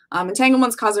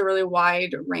 Entanglements cause a really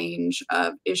wide range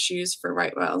of issues for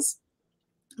right whales.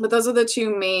 But those are the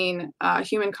two main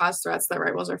human-caused threats that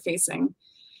right whales are facing.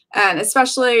 And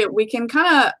especially, we can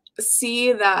kind of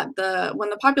see that when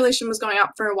the population was going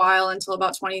up for a while until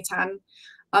about 2010,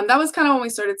 that was kind of when we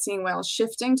started seeing whales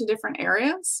shifting to different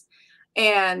areas.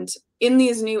 And in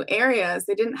these new areas,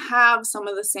 they didn't have some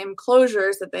of the same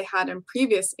closures that they had in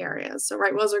previous areas. So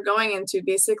right whales are going into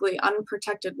basically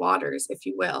unprotected waters, if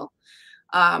you will.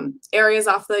 Areas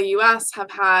off the US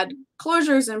have had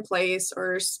closures in place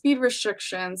or speed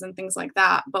restrictions and things like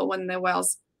that. But when the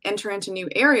whales enter into new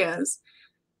areas,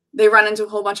 they run into a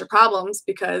whole bunch of problems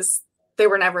because they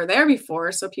were never there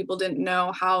before. So people didn't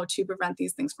know how to prevent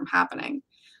these things from happening.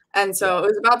 And so it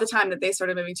was about the time that they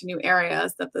started moving to new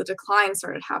areas that the decline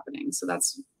started happening. So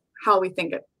that's how we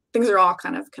think things are all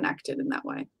kind of connected in that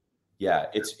way. Yeah,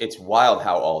 it's wild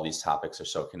how all these topics are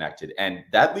so connected. And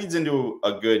that leads into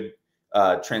a good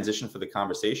transition for the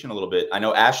conversation a little bit. I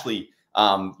know, Ashley,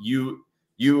 you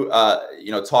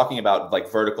talking about like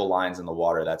vertical lines in the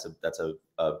water, that's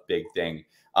a big thing.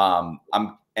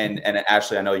 And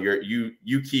Ashley, I know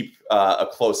you keep a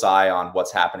close eye on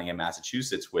what's happening in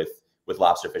Massachusetts with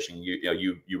lobster fishing.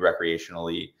 You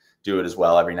recreationally do it as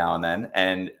well every now and then.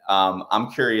 And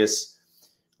I'm curious,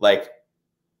 like,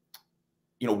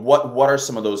 what are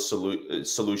some of those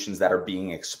solutions that are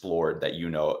being explored that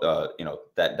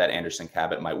that Anderson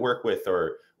Cabot might work with,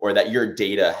 or that your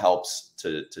data helps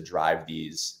to drive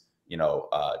these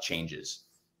changes?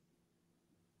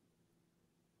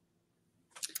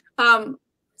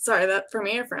 Sorry, that for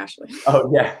me or for Ashley?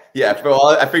 Oh yeah. Well,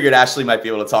 I figured Ashley might be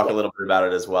able to talk a little bit about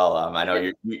it as well. I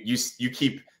know you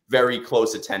keep very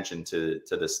close attention to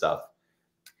this stuff.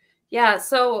 Yeah.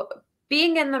 So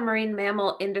being in the marine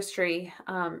mammal industry,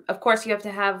 of course, you have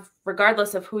to have,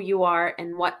 regardless of who you are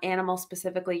and what animal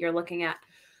specifically you're looking at,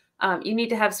 you need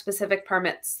to have specific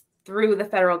permits through the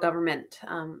federal government,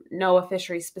 NOAA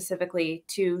fisheries specifically,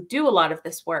 to do a lot of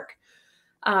this work.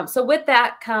 So with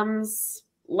that comes,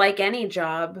 like any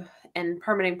job and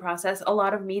permitting process, a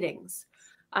lot of meetings.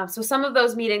 So some of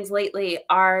those meetings lately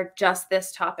are just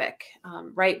this topic,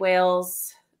 right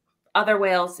whales, other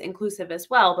whales inclusive as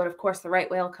well. But of course, the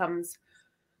right whale comes,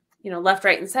 left,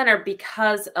 right, and center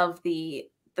because of the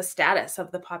status of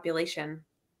the population.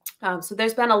 So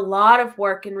there's been a lot of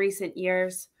work in recent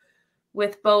years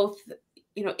with both,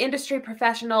 industry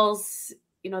professionals,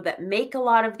 that make a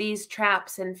lot of these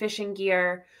traps and fishing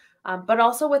gear, but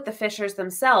also with the fishers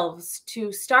themselves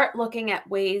to start looking at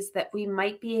ways that we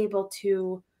might be able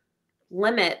to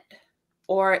limit,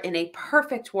 or in a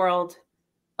perfect world,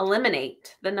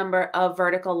 eliminate the number of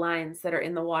vertical lines that are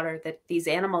in the water that these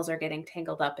animals are getting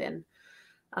tangled up in.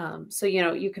 So,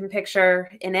 you can picture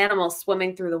an animal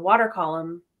swimming through the water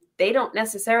column. They don't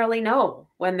necessarily know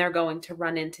when they're going to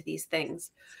run into these things.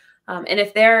 And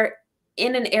if they're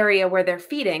in an area where they're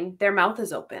feeding, their mouth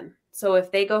is open. So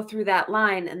if they go through that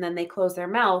line and then they close their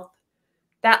mouth,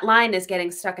 that line is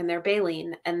getting stuck in their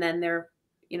baleen. And then their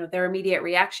immediate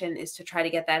reaction is to try to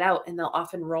get that out, and they'll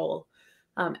often roll.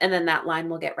 And then that line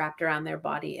will get wrapped around their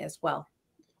body as well.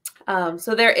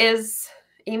 So there is,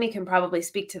 Amy can probably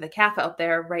speak to the calf out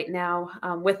there right now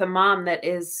with a mom that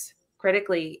is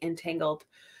critically entangled.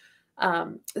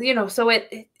 So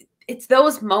it's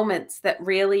those moments that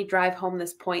really drive home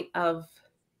this point of,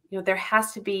 there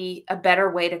has to be a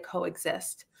better way to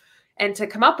coexist and to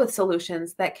come up with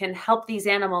solutions that can help these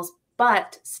animals,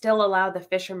 but still allow the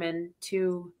fishermen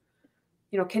to,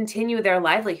 continue their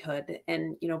livelihood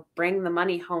and, bring the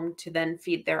money home to then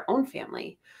feed their own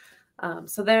family.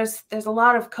 So there's a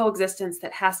lot of coexistence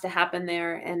that has to happen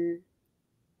there, and,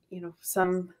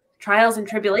 some trials and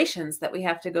tribulations that we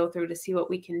have to go through to see what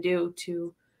we can do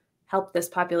to help this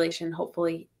population.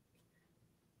 Hopefully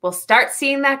we'll start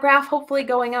seeing that graph hopefully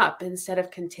going up instead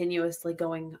of continuously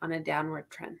going on a downward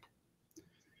trend.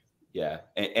 Yeah.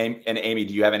 And Amy,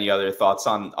 do you have any other thoughts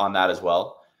on that as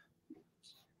well?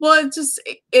 Well,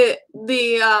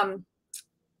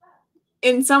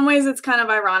 in some ways it's kind of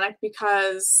ironic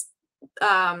because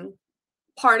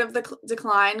part of the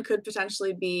decline could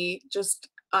potentially be just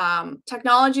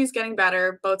technology is getting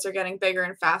better, boats are getting bigger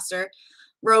and faster,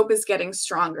 rope is getting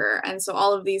stronger, and so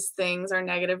all of these things are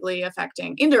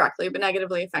indirectly, but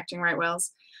negatively affecting right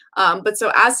whales. But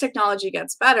so as technology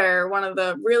gets better, one of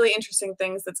the really interesting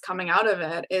things that's coming out of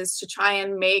it is to try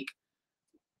and make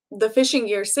the fishing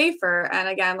gear safer. And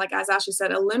again, like as Ashley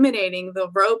said, eliminating the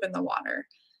rope in the water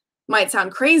might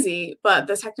sound crazy, but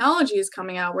the technology is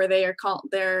coming out where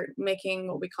they're making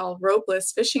what we call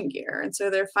ropeless fishing gear. And so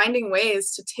they're finding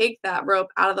ways to take that rope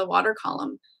out of the water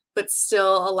column, but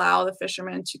still allow the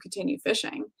fishermen to continue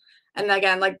fishing. And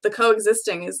again, like the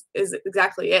coexisting is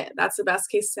exactly it. That's the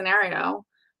best case scenario.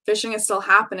 Fishing is still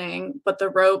happening, but the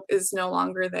rope is no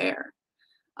longer there.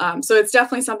 So it's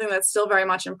definitely something that's still very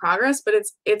much in progress, but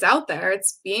it's out there.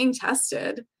 It's being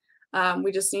tested.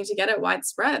 We just need to get it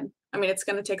widespread. I mean, it's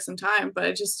going to take some time,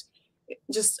 but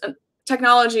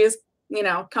technology is,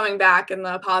 coming back in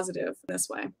the positive in this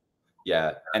way.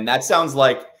 Yeah. And that sounds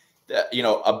like,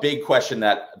 a big question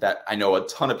that I know a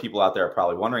ton of people out there are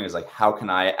probably wondering is like, how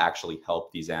can I actually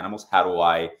help these animals? How do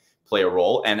I play a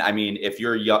role? And I mean, if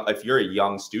you're a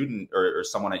young student or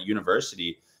someone at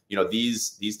university,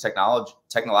 these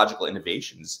technological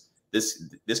innovations,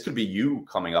 this could be you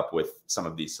coming up with some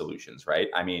of these solutions, right?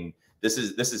 I mean, this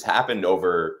has happened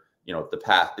over, the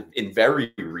past, in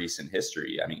very recent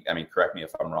history. I mean, correct me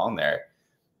if I'm wrong there.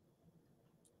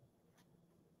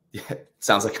 Yeah,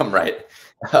 sounds like I'm right.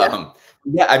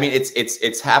 Yeah, I mean,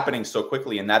 it's happening so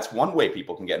quickly, and that's one way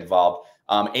people can get involved.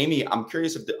 Amy, I'm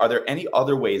curious are there any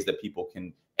other ways that people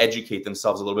can educate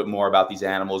themselves a little bit more about these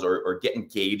animals or get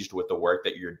engaged with the work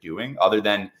that you're doing, other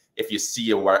than if you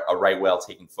see a right whale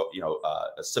taking,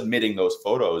 submitting those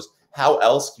photos? How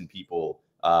else can people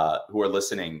who are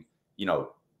listening,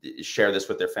 share this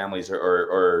with their families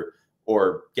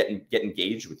or get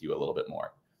engaged with you a little bit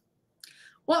more?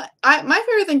 Well, my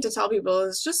favorite thing to tell people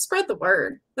is just spread the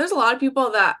word. There's a lot of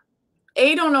people that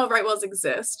don't know if right whales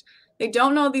exist. They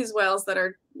don't know these whales that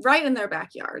are right in their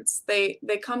backyards. They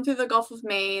come through the Gulf of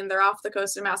Maine. They're off the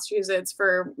coast of Massachusetts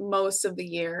for most of the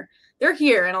year. They're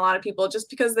here, and a lot of people, just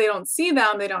because they don't see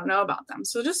them, they don't know about them.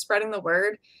 So just spreading the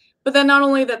word. But then not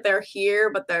only that they're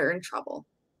here, but they're in trouble,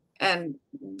 and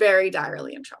very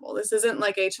direly in trouble. This isn't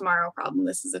like a tomorrow problem.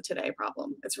 This is a today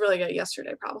problem. It's really a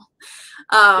yesterday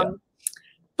problem.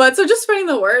 But so just spreading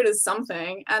the word is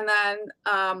something. And then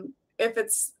if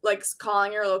it's like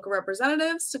calling your local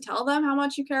representatives to tell them how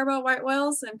much you care about white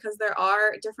whales, and because there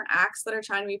are different acts that are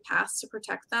trying to be passed to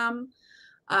protect them,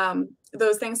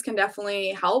 those things can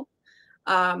definitely help.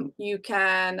 You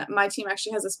can, my team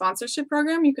actually has a sponsorship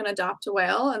program. You can adopt a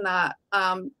whale, and that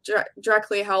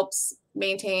directly helps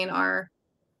maintain our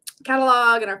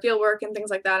catalog and our field work and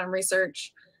things like that and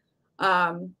research.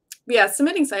 Yeah,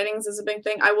 submitting sightings is a big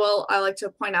thing. I like to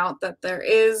point out that there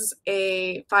is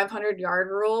a 500-yard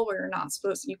rule where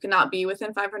you cannot be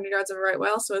within 500 yards of a right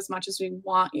whale. So as much as we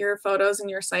want your photos and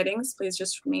your sightings, please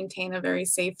just maintain a very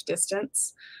safe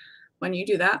distance when you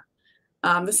do that.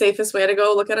 The safest way to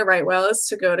go look at a right whale is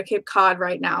to go to Cape Cod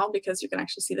right now, because you can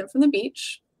actually see them from the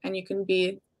beach, and you can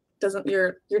be,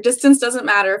 your distance doesn't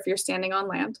matter if you're standing on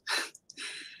land.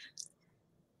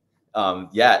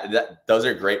 Yeah, those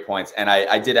are great points. And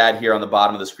I did add here on the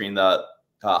bottom of the screen the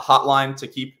hotline to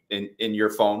keep in your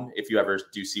phone if you ever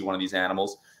do see one of these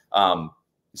animals.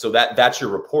 So that's your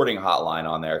reporting hotline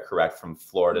on there, correct? From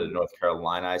Florida to North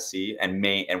Carolina, I see, and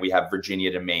Maine, and we have Virginia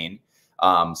to Maine.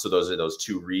 So those are those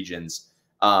two regions.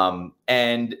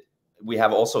 And we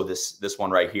have also this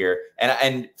one right here.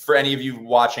 And for any of you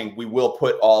watching, we will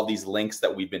put all these links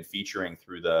that we've been featuring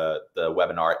through the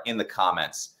webinar in the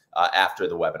comments after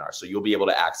the webinar. So you'll be able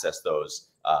to access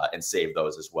those and save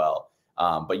those as well.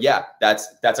 But yeah,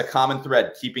 that's a common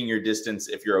thread, keeping your distance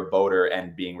if you're a boater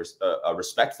and being a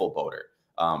respectful boater,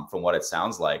 from what it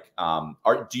sounds like.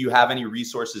 Do you have any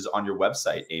resources on your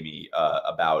website, Amy,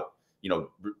 about,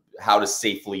 how to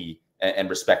safely and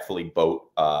respectfully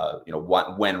boat,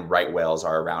 when right whales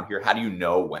are around here? How do you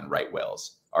know when right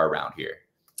whales are around here?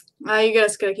 You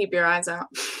just gotta keep your eyes out.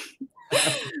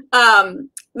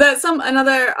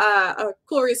 Another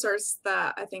cool resource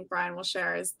that I think Brian will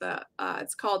share is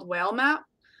it's called Whale Map.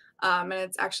 And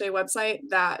it's actually a website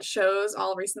that shows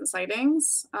all recent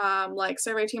sightings. Like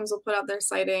survey teams will put out their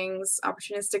sightings,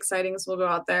 opportunistic sightings will go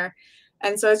out there.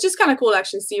 And so it's just kind of cool to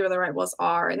actually see where the right whales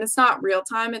are. And it's not real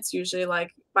time. It's usually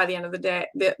like by the end of the day,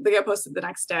 they get posted the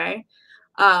next day.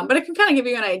 But it can kind of give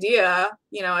you an idea,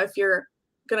 if you're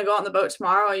going to go on the boat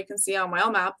tomorrow, you can see on Whale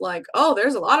Map, like, oh,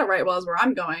 there's a lot of right whales where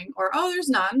I'm going, or, oh, there's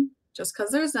none. Just because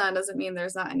there's none doesn't mean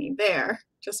there's not any there.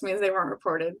 Just means they weren't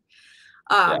reported.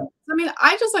 I mean,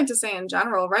 I just like to say in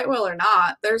general, right whale or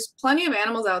not, there's plenty of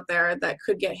animals out there that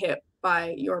could get hit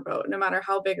by your boat, no matter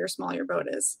how big or small your boat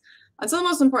is. And so the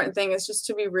most important thing is just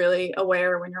to be really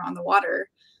aware when you're on the water.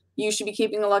 You should be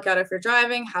keeping a lookout if you're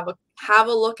driving. Have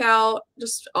a lookout.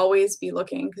 Just always be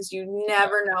looking, because you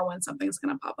never know when something's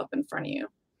going to pop up in front of you.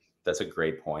 That's a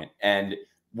great point. And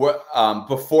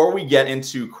before we get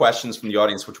into questions from the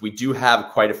audience, which we do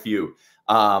have quite a few,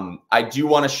 I do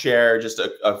want to share just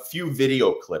a few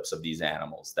video clips of these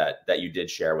animals that you did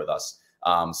share with us,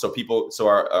 so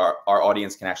our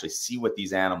audience can actually see what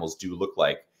these animals do look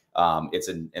like. It's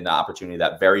an opportunity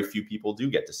that very few people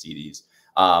do get to see these.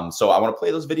 So I want to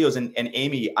play those videos. And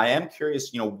Amy, I am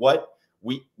curious, what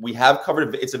we have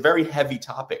covered. It's a very heavy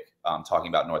topic, talking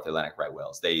about North Atlantic right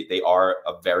whales. They are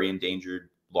a very endangered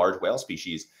large whale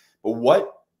species. But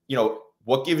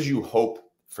what gives you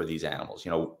hope for these animals?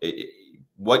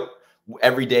 What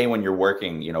every day when you're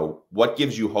working, what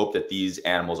gives you hope that these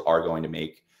animals are going to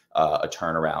make a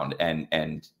turnaround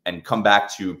and come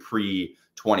back to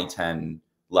pre-2010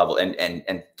 level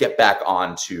and get back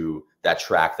onto that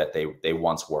track that they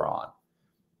once were on?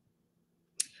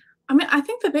 I mean, I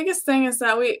think the biggest thing is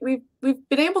that we've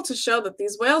been able to show that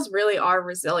these whales really are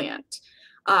resilient.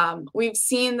 We've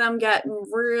seen them get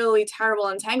really terrible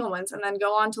entanglements and then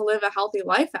go on to live a healthy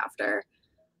life after.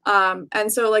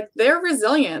 And so, like, they're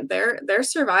resilient. They're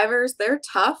survivors. They're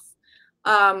tough.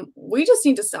 We just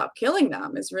need to stop killing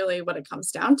them is really what it comes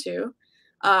down to.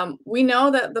 We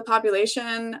know that the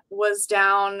population was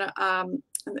down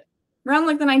around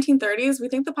like the 1930s. We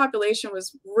think the population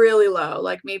was really low,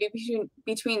 like maybe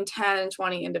between 10 and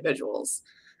 20 individuals.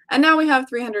 And now we have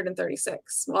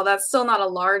 336. Well, that's still not a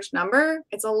large number.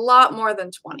 It's a lot more than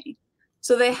 20.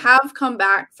 So they have come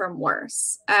back from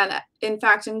worse. And in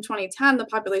fact, in 2010, the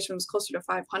population was closer to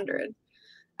 500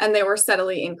 and they were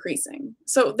steadily increasing.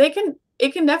 So it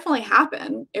can definitely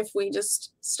happen if we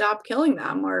just stop killing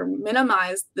them or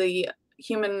minimize the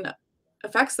human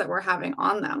effects that we're having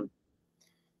on them.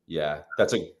 Yeah,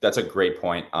 that's a great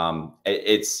point.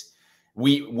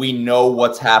 We know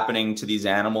what's happening to these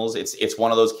animals. It's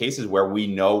one of those cases where we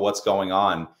know what's going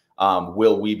on.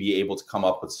 Will we be able to come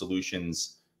up with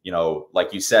solutions?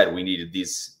 Like you said, we needed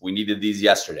these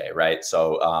yesterday, right?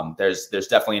 So there's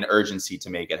definitely an urgency to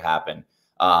make it happen.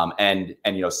 And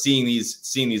seeing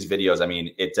these videos, I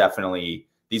mean, it definitely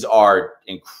these are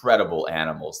incredible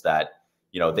animals that,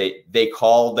 you know, they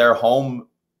call their home,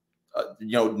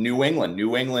 you know, New England.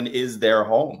 New England is their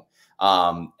home.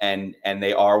 And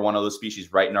they are one of those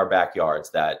species right in our backyards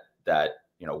that,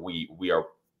 you know, we are,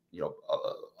 you know,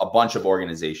 a bunch of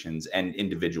organizations and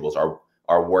individuals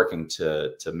are working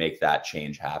to make that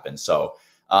change happen. So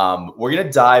we're going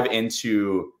to dive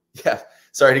into, yeah,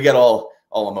 sorry to get all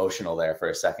emotional there for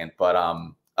a second, but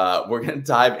we're going to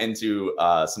dive into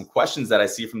some questions that I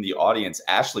see from the audience.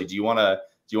 Ashley, do you want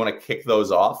to kick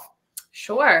those off?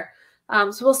 Sure.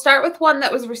 So we'll start with one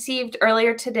that was received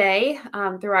earlier today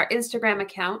through our Instagram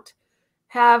account.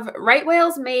 Have right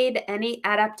whales made any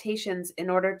adaptations in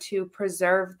order to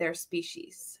preserve their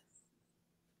species?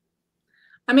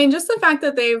 I mean, just the fact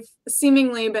that they've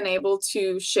seemingly been able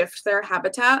to shift their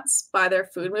habitats by their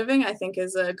food moving, I think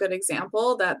is a good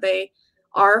example that they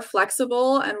are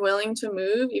flexible and willing to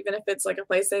move, even if it's like a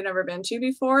place they've never been to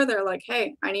before. They're like,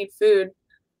 hey, I need food.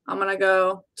 I'm going to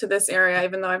go to this area,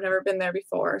 even though I've never been there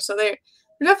before. So they're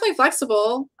definitely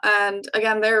flexible. And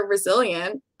again, they're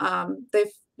resilient. They've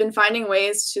been finding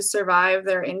ways to survive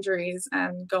their injuries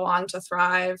and go on to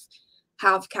thrive,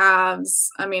 have calves.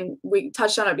 I mean, we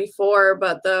touched on it before,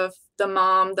 but the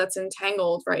mom that's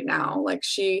entangled right now, like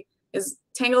she is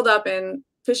tangled up in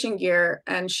fishing gear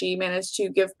and she managed to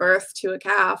give birth to a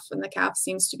calf and the calf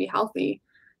seems to be healthy.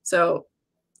 So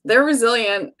they're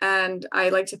resilient, and I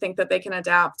like to think that they can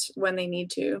adapt when they need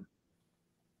to.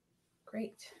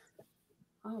 Great.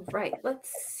 All right, let's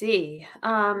see.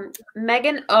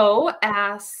 Megan O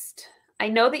asked, I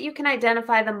know that you can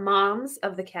identify the moms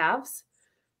of the calves,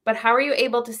 but how are you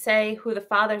able to say who the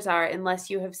fathers are unless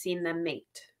you have seen them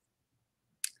mate?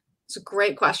 It's a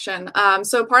great question.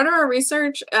 So part of our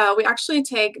research, we actually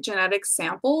take genetic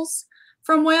samples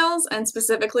from whales, and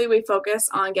specifically we focus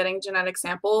on getting genetic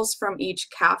samples from each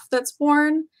calf that's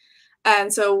born.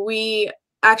 And so we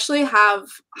actually have,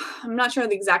 I'm not sure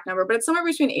the exact number, but it's somewhere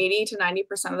between 80 to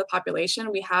 90% of the population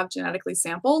we have genetically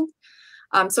sampled.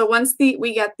 So once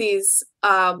we get these,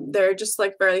 they're just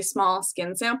like very small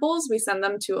skin samples, we send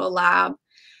them to a lab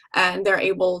and they're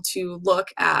able to look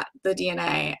at the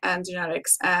DNA and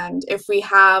genetics. And if we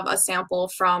have a sample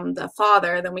from the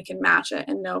father, then we can match it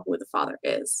and know who the father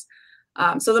is.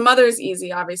 So the mother is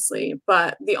easy, obviously,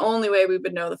 but the only way we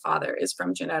would know the father is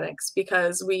from genetics,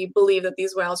 because we believe that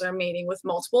these whales are mating with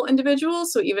multiple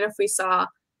individuals. So even if we saw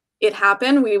it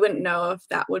happen, we wouldn't know if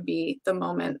that would be the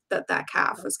moment that that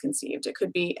calf was conceived. It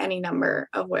could be any number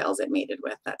of whales it mated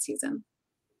with that season.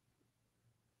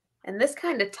 And this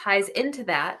kind of ties into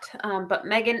that, but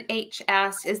Megan H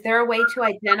asked, is there a way to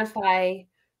identify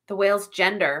the whale's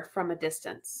gender from a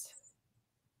distance?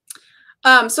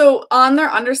 So on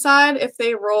their underside, if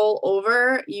they roll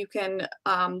over, you can,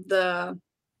 the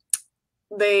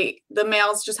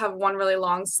males just have one really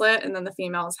long slit and then the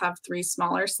females have 3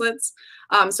 smaller slits.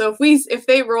 So if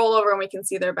they roll over and we can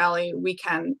see their belly, we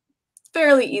can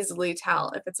fairly easily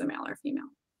tell if it's a male or female.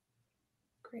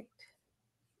 Great.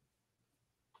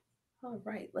 All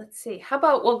right, let's see. How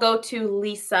about we'll go to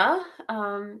Lisa.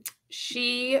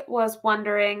 She was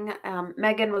wondering,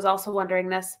 Megan was also wondering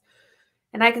this,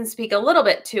 and I can speak a little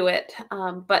bit to it,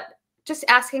 but just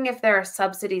asking if there are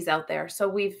subsidies out there. So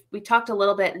we talked a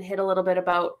little bit and hit a little bit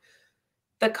about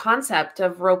the concept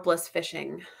of ropeless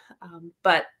fishing,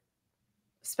 but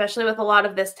especially with a lot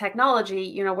of this technology,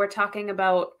 you know, we're talking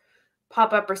about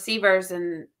pop-up receivers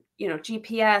and, you know,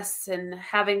 GPS and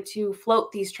having to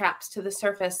float these traps to the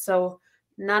surface. So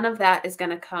none of that is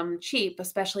going to come cheap,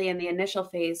 especially in the initial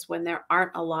phase when there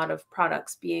aren't a lot of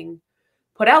products being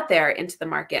put out there into the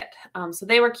market. So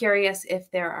they were curious if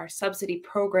there are subsidy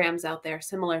programs out there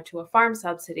similar to a farm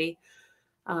subsidy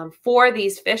for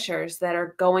these fishers that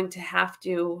are going to have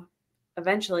to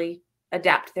eventually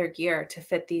adapt their gear to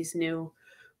fit these new,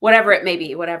 whatever it may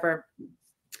be, whatever,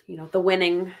 you know, the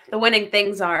winning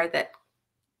things are that,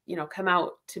 you know, come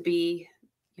out to be,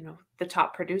 you know, the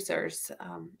top producers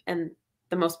and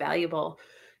the most valuable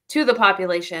to the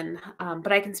population.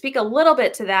 But I can speak a little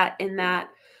bit to that in that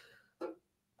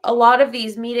a lot of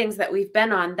these meetings that we've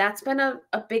been on, that's been a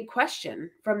big question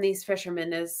from these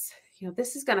fishermen is, you know,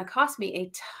 this is going to cost me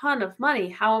a ton of money.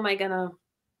 How am I going to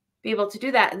be able to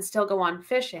do that and still go on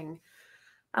fishing?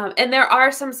 And there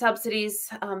are some subsidies.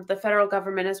 The federal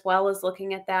government as well is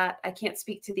looking at that. I can't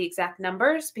speak to the exact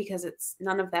numbers because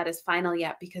none of that is final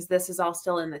yet because this is all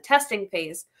still in the testing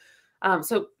phase.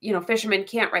 So, you know, fishermen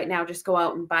can't right now just go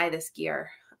out and buy this gear.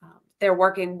 They're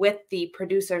working with the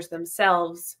producers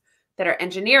themselves that are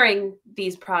engineering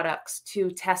these products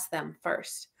to test them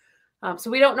first.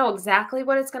 So we don't know exactly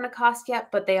what it's going to cost yet,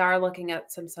 but they are looking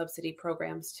at some subsidy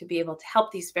programs to be able to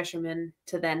help these fishermen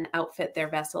to then outfit their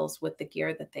vessels with the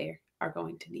gear that they are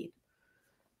going to need.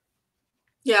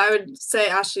 Yeah, I would say,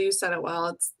 Ashley, you said it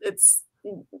well. It's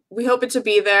we hope it to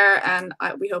be there, and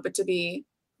we hope it to be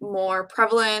more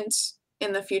prevalent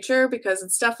in the future, because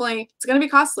it's going to be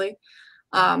costly.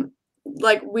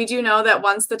 Like, we do know that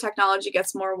once the technology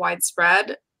gets more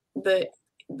widespread,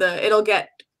 it'll get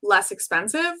less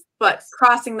expensive, but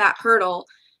crossing that hurdle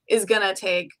is going to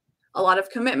take a lot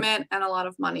of commitment and a lot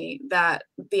of money that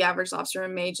the average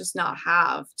lobsterman may just not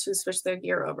have to switch their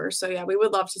gear over. So yeah, we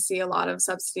would love to see a lot of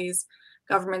subsidies,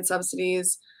 government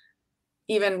subsidies,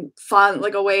 even fun,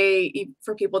 like a way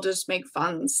for people to just make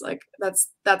funds. Like that's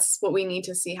what we need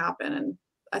to see happen. And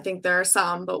I think there are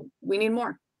some, but we need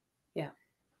more. Yeah.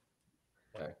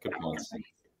 Good points.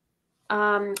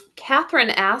 Catherine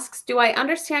asks, do I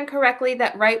understand correctly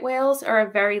that right whales are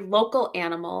a very local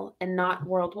animal and not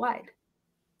worldwide?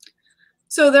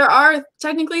 So there are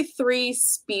technically 3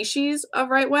 species of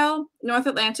right whale. North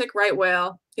Atlantic right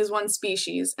whale is one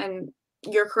species, and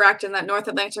you're correct in that North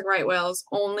Atlantic right whales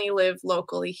only live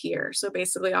locally here, so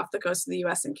basically off the coast of the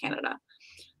US and Canada.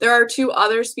 There are 2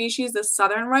 other species, the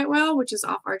southern right whale, which is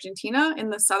off Argentina in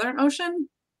the Southern Ocean,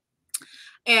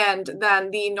 and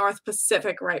then the North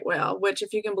Pacific right whale, which,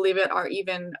 if you can believe it, are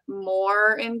even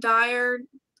more in dire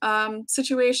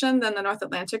situation than the North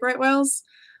Atlantic right whales.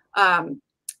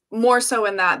 More so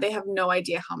in that they have no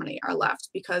idea how many are left,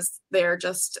 because they are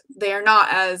not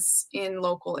as in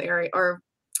local area or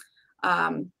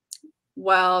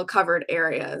well covered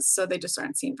areas, so they just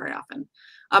aren't seen very often.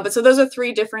 But so those are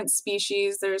 3 different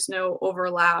species. There's no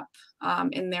overlap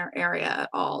in their area at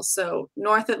all. So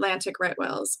North Atlantic right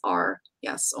whales are,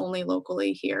 yes, only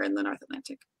locally here in the North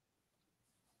Atlantic.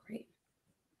 Great.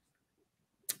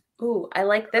 Ooh, I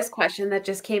like this question that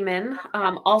just came in,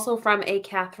 also from a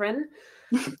Catherine.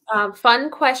 Fun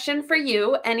question for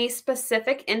you. Any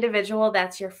specific individual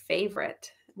that's your favorite?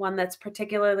 One that's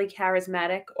particularly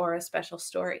charismatic or a special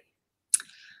story?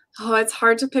 Oh, it's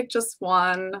hard to pick just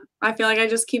one. I feel like I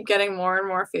just keep getting more and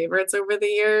more favorites over the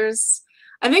years.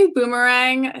 I think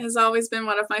Boomerang has always been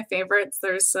one of my favorites.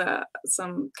 There's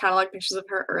some catalog pictures of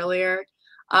her earlier.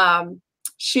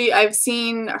 I've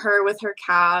seen her with her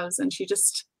calves, and she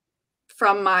just,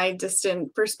 from my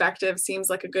distant perspective, seems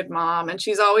like a good mom. And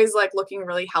she's always like looking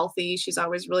really healthy. She's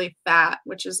always really fat,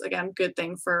 which is, again, good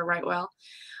thing for a right whale.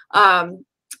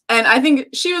 And I think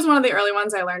she was one of the early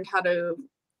ones I learned how to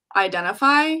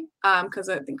identify, because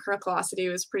I think her velocity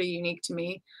was pretty unique to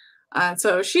me.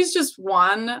 So she's just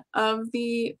one of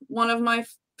my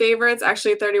favorites.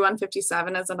 Actually,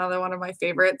 3157 is another one of my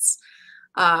favorites.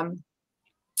 I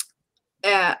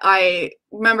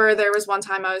remember there was one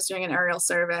time I was doing an aerial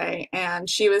survey, and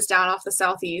she was down off the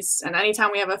southeast. And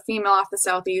anytime we have a female off the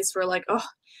southeast, we're like, oh,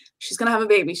 she's gonna have a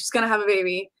baby. She's gonna have a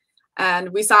baby. And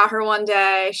we saw her one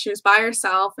day. She was by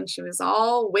herself, and she was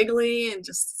all wiggly and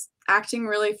just acting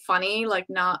really funny, like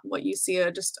not what you see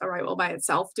just a right whale by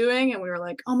itself doing. And we were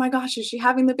like, oh my gosh, is she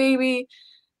having the baby?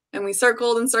 And we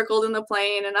circled and circled in the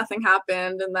plane, and nothing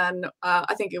happened. And then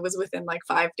I think it was within like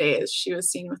 5 days, she was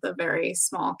seen with a very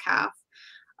small calf.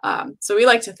 So we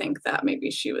like to think that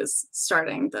maybe she was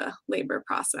starting the labor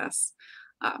process.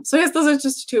 So I guess those are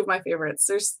just 2 of my favorites.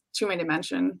 There's too many to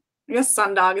mention. I guess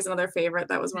Sundog is another favorite.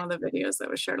 That was one of the videos that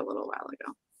was shared a little while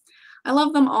ago. I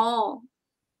love them all.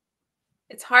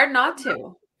 It's hard not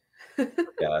to.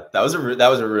 Yeah, that was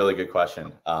a really good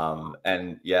question.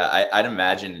 And yeah, I'd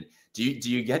imagine. Do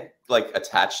you get like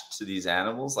attached to these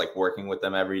animals, like working with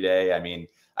them every day? I mean,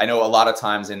 I know a lot of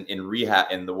times in rehab,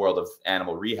 in the world of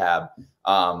animal rehab,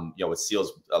 with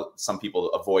seals, some people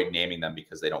avoid naming them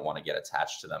because they don't want to get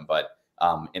attached to them. But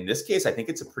in this case, I think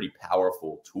it's a pretty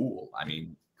powerful tool. I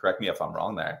mean, correct me if I'm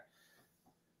wrong there.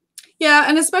 Yeah,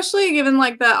 and especially given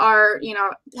like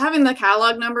having the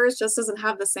catalog numbers just doesn't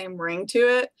have the same ring to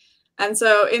it. And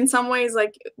so in some ways,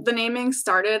 like, the naming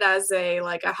started as a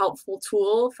helpful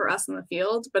tool for us in the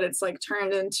field, but it's like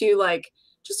turned into like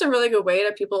just a really good way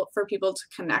for people to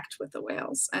connect with the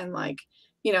whales. And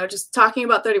just talking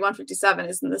about 3157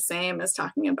 isn't the same as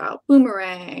talking about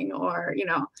Boomerang or,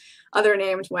 other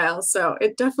named whales. So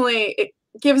I think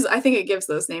it gives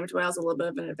those named whales a little bit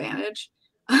of an advantage.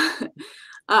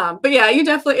 But yeah,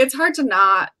 it's hard to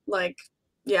not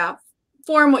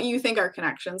form what you think are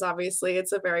connections. Obviously,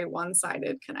 it's a very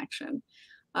one-sided connection.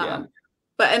 Yeah.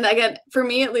 And again, for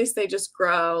me at least, they just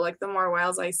grow. Like, the more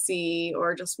whales I see,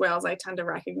 or just whales I tend to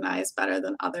recognize better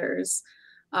than others,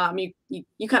 you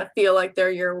kind of feel like they're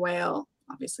your whale.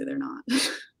 Obviously, they're not.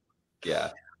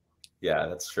 Yeah. Yeah,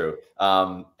 that's true.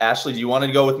 Ashley, do you want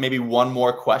to go with maybe one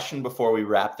more question before we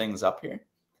wrap things up here?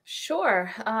 Sure.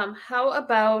 How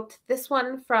about this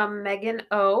one from Megan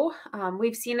O?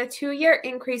 We've seen a 2-year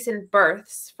increase in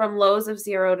births from lows of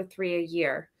 0 to 3 a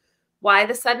year. Why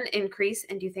the sudden increase,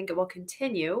 and do you think it will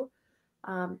continue?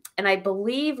 And I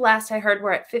believe last I heard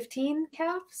we're at 15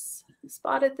 calves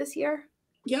spotted this year.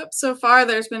 Yep, so far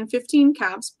there's been 15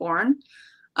 calves born,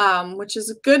 which is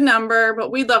a good number,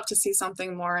 but we'd love to see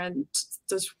something more in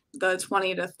the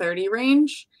 20 to 30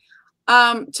 range.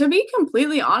 To be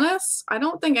completely honest, I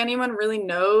don't think anyone really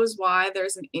knows why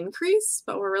there's an increase,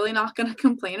 but we're really not going to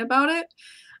complain about it.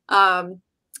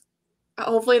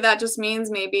 Hopefully that just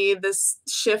means maybe this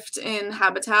shift in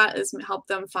habitat has helped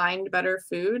them find better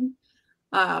food.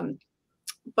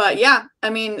 But yeah, I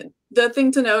mean, the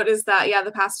thing to note is that, yeah,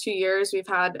 the past 2 years we've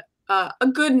had a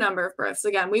good number of births.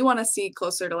 Again, we want to see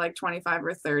closer to like 25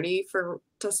 or 30 for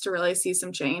just to really see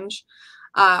some change.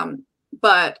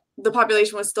 But the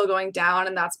population was still going down,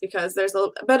 and that's because there's a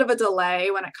bit of a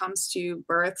delay when it comes to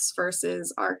births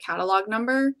versus our catalog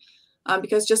number.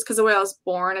 Because just because a whale is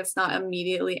born, it's not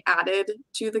immediately added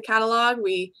to the catalog.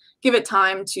 We give it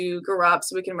time to grow up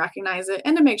so we can recognize it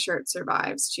and to make sure it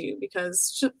survives too,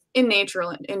 because in nature,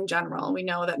 in general, we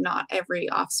know that not every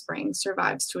offspring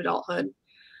survives to adulthood.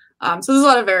 So there's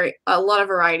a lot of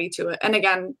variety to it. And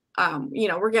again, you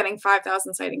know, we're getting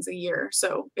 5,000 sightings a year,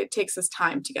 so it takes us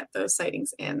time to get those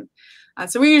sightings in.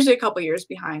 So we're usually a couple years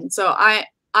behind. So I,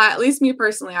 at least me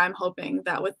personally, I'm hoping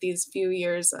that with these few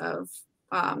years of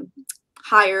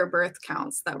higher birth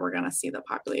counts that we're going to see the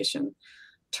population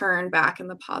turn back in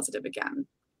the positive again,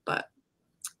 but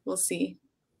we'll see.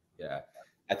 Yeah,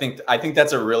 I think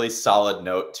that's a really solid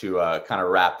note to kind of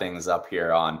wrap things up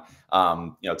here on,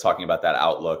 you know, talking about that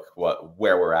outlook,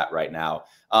 where we're at right now.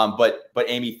 But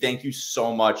Amy, thank you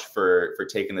so much for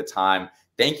taking the time.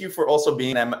 Thank you for also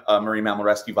being a marine mammal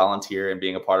rescue volunteer and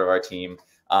being a part of our team.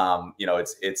 You know,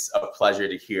 it's a pleasure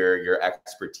to hear your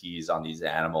expertise on these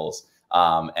animals,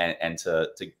 and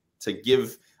to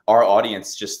give our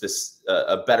audience just this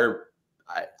a better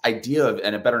idea of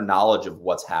and a better knowledge of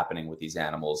what's happening with these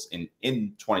animals in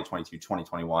 2022,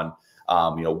 2021,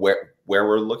 you know, where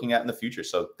we're looking at in the future.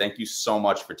 So thank you so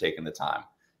much for taking the time.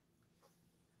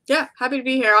 Yeah, happy to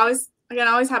be here. Always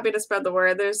happy to spread the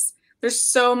word. There's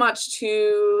so much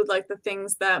to like the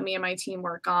things that me and my team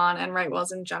work on and right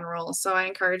whales in general. So I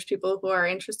encourage people who are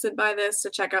interested by this to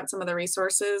check out some of the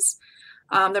resources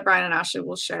that Brian and Ashley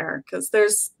will share, because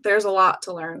there's a lot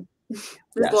to learn.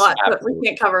 There's a lot that we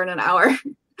can't cover in an hour.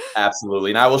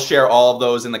 Absolutely. And I will share all of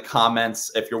those in the comments.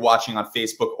 If you're watching on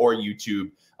Facebook or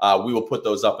YouTube, we will put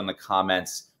those up in the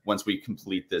comments once we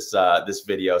complete this this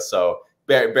video. So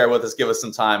bear with us, give us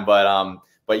some time.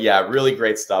 But yeah, really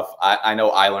great stuff. I know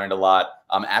I learned a lot.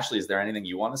 Ashley, is there anything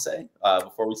you want to say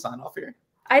before we sign off here?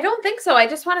 I don't think so. I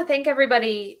just want to thank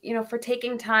everybody, you know, for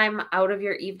taking time out of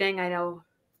your evening. I know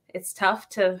it's tough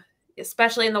to,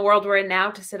 especially in the world we're in now,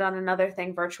 to sit on another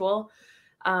thing virtual.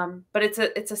 But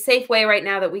it's a safe way right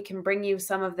now that we can bring you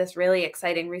some of this really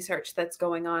exciting research that's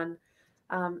going on,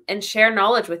 and share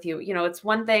knowledge with you. You know, it's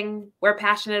one thing, we're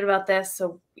passionate about this,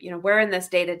 so, you know, we're in this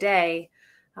day to day,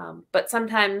 but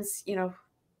sometimes, you know,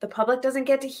 the public doesn't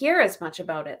get to hear as much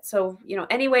about it. So, you know,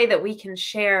 any way that we can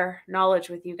share knowledge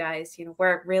with you guys, you know,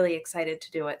 we're really excited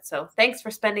to do it. So thanks for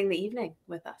spending the evening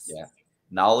with us. Yeah.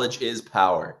 Knowledge is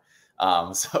power.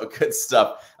 So good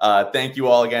stuff. Thank you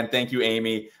all again. Thank you,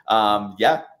 Amy.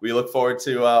 Yeah, we look forward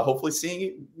to hopefully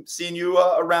seeing you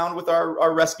around with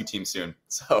our rescue team soon.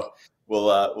 So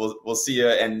we'll see you,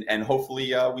 and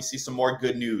hopefully we see some more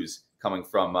good news coming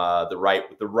from the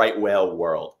right whale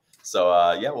world.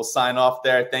 So yeah, we'll sign off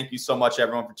there. Thank you so much,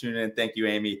 everyone, for tuning in. Thank you,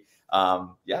 Amy.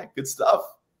 Yeah, good stuff.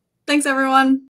 Thanks, everyone.